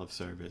denial of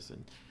service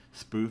and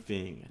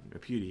spoofing and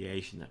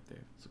repudiation up there.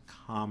 It's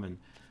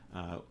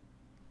a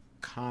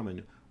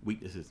common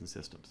weaknesses in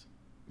systems.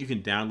 You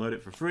can download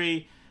it for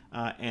free,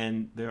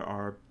 and there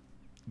are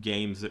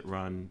games that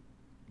run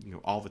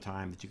all the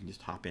time that you can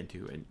just hop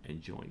into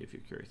and join if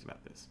you're curious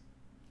about this.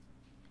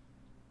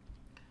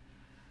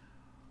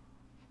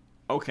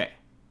 Okay.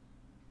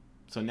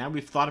 So now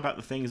we've thought about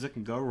the things that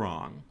can go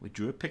wrong. We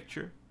drew a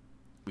picture.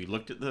 We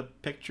looked at the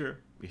picture.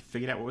 We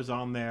figured out what was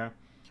on there.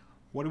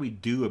 What do we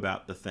do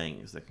about the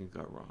things that can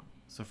go wrong?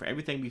 So for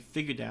everything we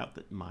figured out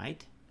that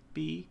might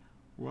be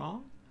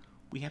wrong,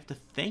 we have to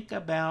think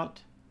about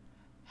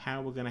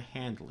how we're going to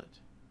handle it.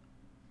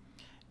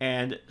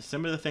 And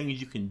some of the things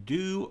you can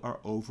do are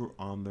over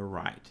on the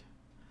right.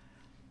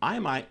 I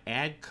might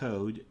add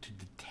code to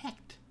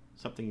detect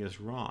something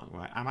is wrong,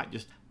 right? I might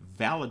just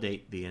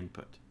validate the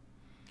input.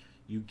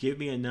 You give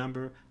me a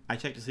number, I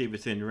check to see if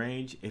it's in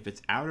range. If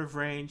it's out of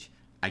range,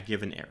 I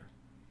give an error.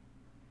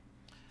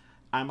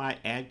 I might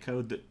add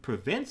code that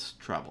prevents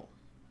trouble.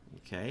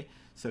 Okay,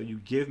 so you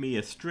give me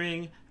a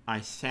string, I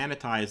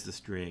sanitize the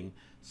string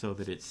so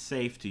that it's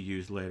safe to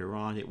use later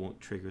on. It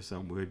won't trigger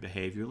some weird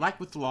behavior, like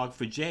with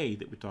log4j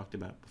that we talked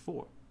about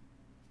before.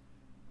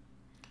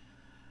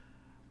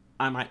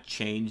 I might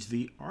change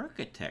the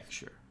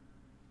architecture,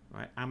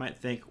 right? I might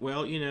think,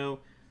 well,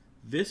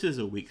 this is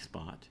a weak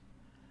spot.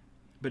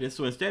 But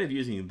so instead of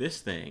using this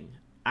thing,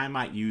 I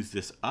might use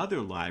this other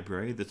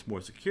library that's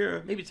more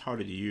secure. Maybe it's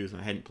harder to use and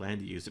I hadn't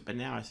planned to use it, but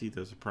now I see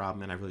there's a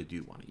problem and I really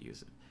do want to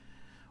use it.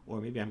 Or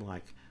maybe I'm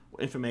like, well,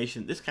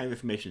 this kind of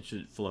information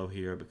shouldn't flow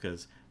here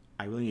because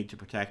I really need to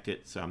protect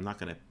it, so I'm not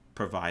going to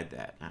provide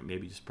that.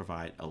 Maybe just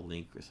provide a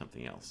link or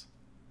something else.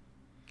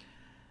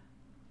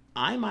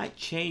 I might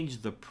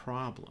change the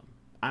problem.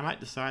 I might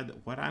decide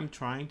that what I'm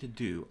trying to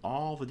do,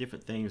 all the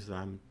different things that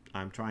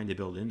I'm trying to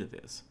build into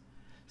this,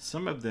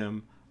 some of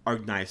them are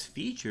nice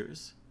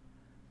features,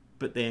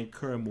 but they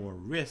incur more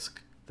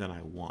risk than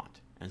I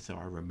want, and so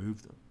I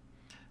remove them.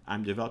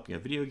 I'm developing a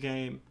video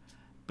game,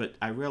 but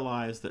I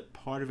realize that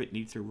part of it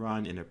needs to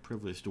run in a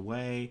privileged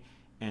way,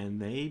 and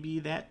maybe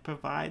that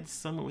provides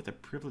someone with a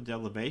privileged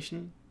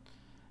elevation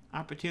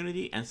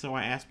opportunity, and so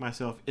I ask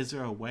myself, is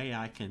there a way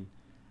I can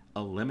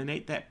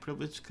eliminate that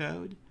privileged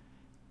code?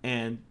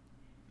 And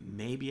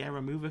maybe I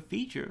remove a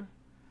feature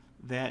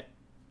that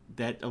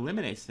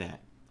eliminates that.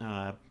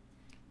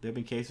 There have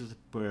been cases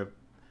where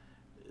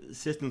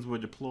systems were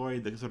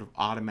deployed that sort of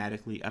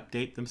automatically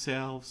update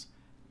themselves.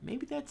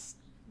 Maybe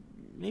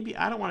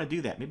I don't want to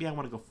do that. Maybe I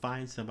want to go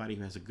find somebody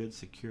who has a good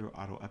secure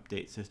auto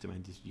update system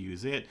and just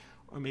use it.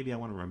 Or maybe I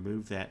want to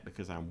remove that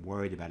because I'm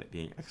worried about it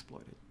being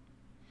exploited.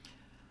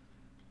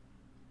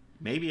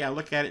 Maybe I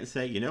look at it and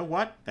say, you know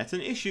what? That's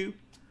an issue.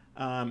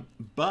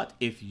 But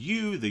if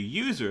you, the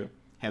user,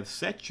 have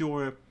set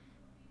your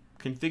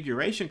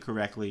configuration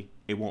correctly,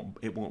 it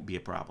won't be a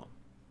problem.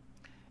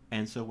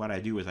 And so what I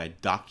do is I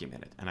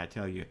document it, and I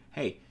tell you,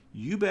 hey,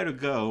 you better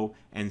go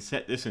and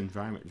set this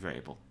environment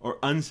variable, or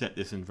unset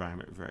this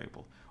environment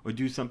variable, or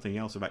do something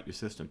else about your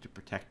system to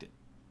protect it.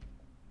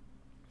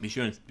 Be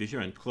sure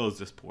and close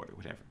this port or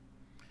whatever.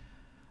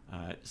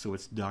 So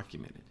it's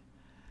documented.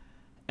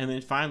 And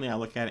then finally I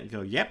look at it and go,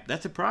 yep,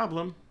 that's a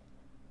problem,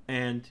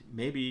 and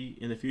maybe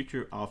in the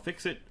future I'll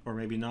fix it, or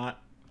maybe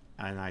not,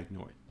 and I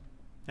ignore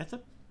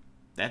it.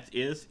 That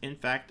is, in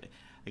fact,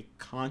 a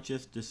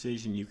conscious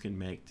decision you can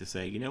make to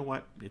say, you know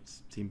what, it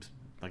seems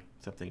like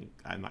something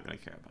I'm not going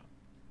to care about.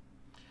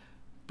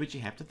 But you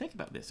have to think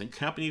about this. And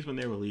companies, when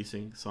they're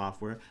releasing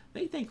software,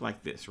 they think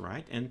like this,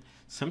 right? And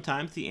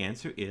sometimes the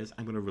answer is,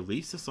 I'm going to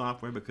release the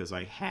software because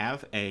I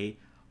have a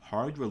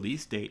hard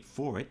release date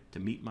for it to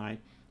meet my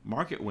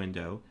market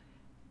window.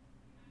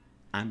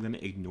 I'm going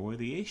to ignore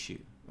the issue.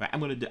 Right? I'm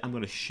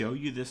going to show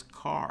you this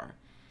car,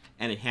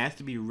 and it has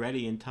to be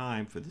ready in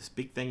time for this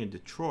big thing in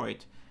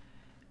Detroit.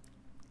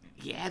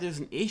 Yeah, there's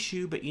an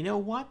issue, but you know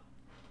what?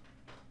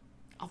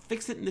 I'll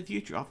fix it in the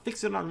future. I'll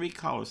fix it on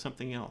recall or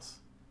something else.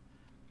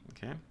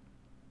 Okay?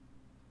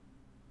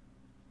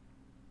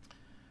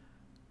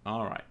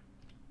 All right.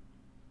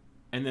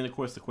 And then, of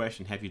course, the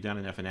question, have you done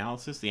enough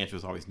analysis? The answer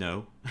is always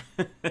no.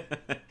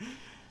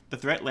 The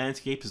threat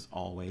landscape is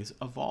always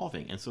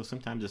evolving, and so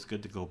sometimes it's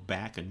good to go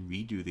back and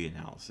redo the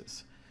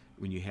analysis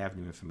when you have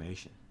new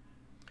information.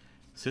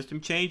 System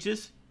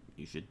changes,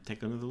 you should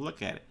take another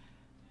look at it.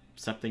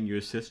 Something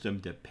your system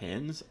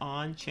depends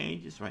on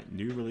changes, right?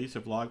 New release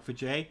of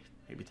Log4j,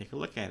 maybe take a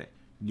look at it.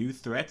 New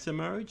threats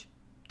emerge,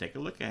 take a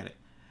look at it.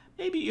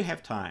 Maybe you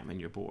have time and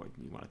you're bored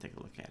and you want to take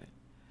a look at it.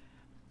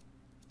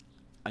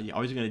 Are you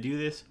always going to do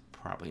this?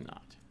 Probably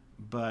not.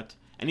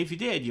 And if you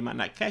did, you might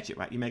not catch it,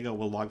 right? You may go,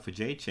 well,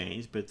 Log4j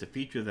changed, but it's a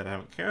feature that I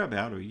don't care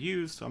about or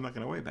use, so I'm not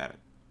going to worry about it.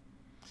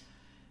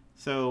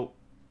 So,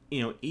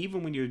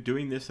 even when you're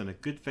doing this in a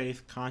good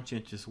faith,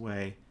 conscientious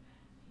way,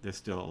 there's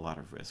still a lot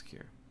of risk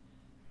here.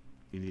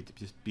 You need to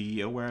just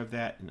be aware of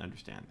that and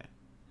understand that.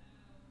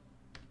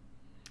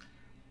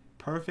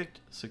 Perfect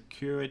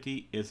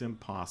security is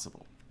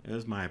impossible.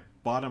 There's my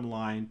bottom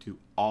line to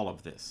all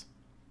of this.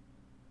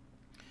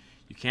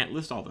 You can't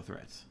list all the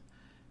threats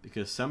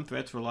because some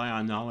threats rely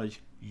on knowledge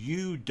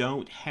you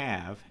don't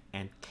have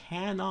and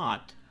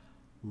cannot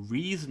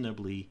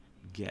reasonably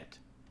get.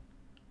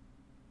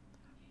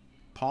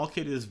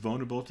 PaulKit is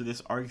vulnerable to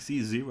this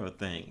argc0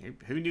 thing.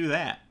 Who knew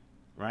that,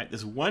 right?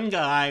 This one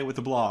guy with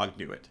a blog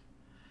knew it.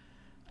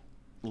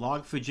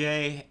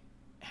 Log4j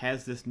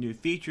has this new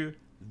feature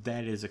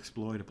that is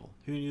exploitable.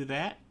 Who knew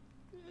that?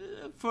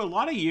 For a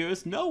lot of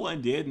years, no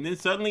one did, and then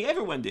suddenly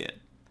everyone did.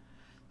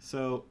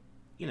 So,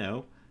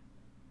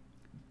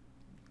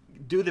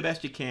 do the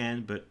best you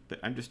can, but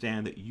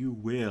understand that you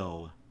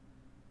will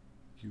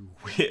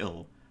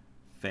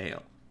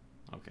fail.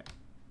 Okay.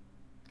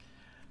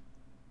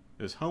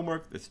 There's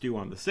homework that's due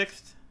on the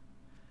 6th.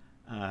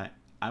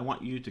 I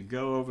want you to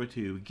go over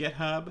to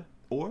GitHub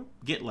or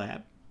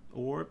GitLab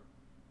or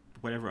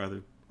whatever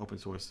other open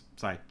source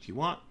site you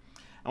want.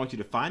 I want you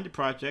to find a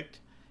project,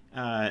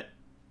 and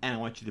I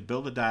want you to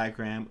build a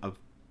diagram of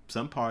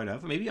some part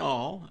of, maybe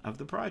all, of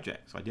the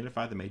project. So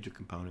identify the major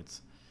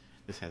components.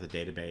 This has a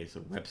database,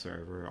 a web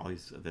server, all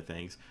these other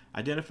things.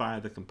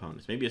 Identify the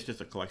components. Maybe it's just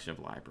a collection of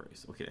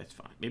libraries. Okay, that's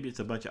fine. Maybe it's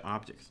a bunch of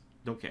objects.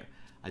 Don't care.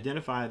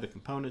 Identify the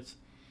components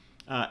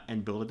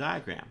and build a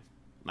diagram,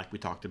 like we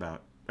talked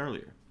about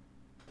earlier.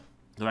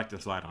 Go back to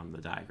the slide on the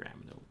diagram,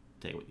 and it'll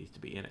tell you what needs to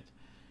be in it.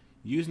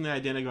 Using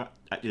that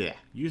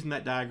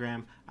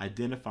diagram,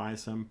 identify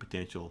some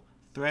potential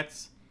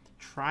threats.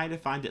 Try to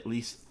find at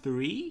least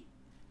 3.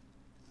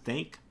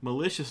 Think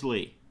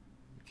maliciously.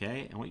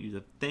 Okay, I want you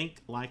to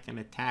think like an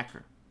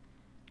attacker.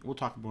 We'll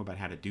talk more about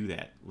how to do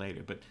that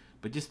later, but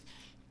just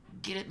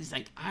get it. It's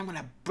like, I'm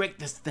gonna break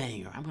this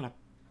thing, or I'm gonna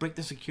break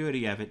the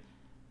security of it.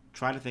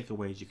 Try to think of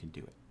ways you can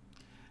do it.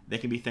 They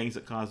can be things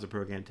that cause the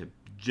program to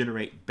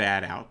generate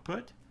bad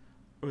output,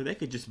 or they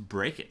could just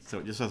break it so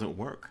it just doesn't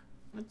work.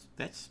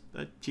 That's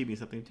achieving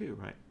something too,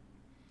 right?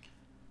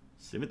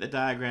 Submit the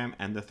diagram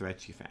and the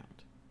threats you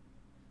found.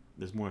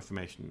 There's more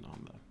information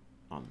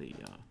on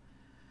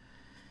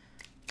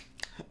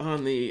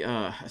the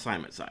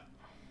assignment side.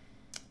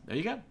 There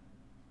you go.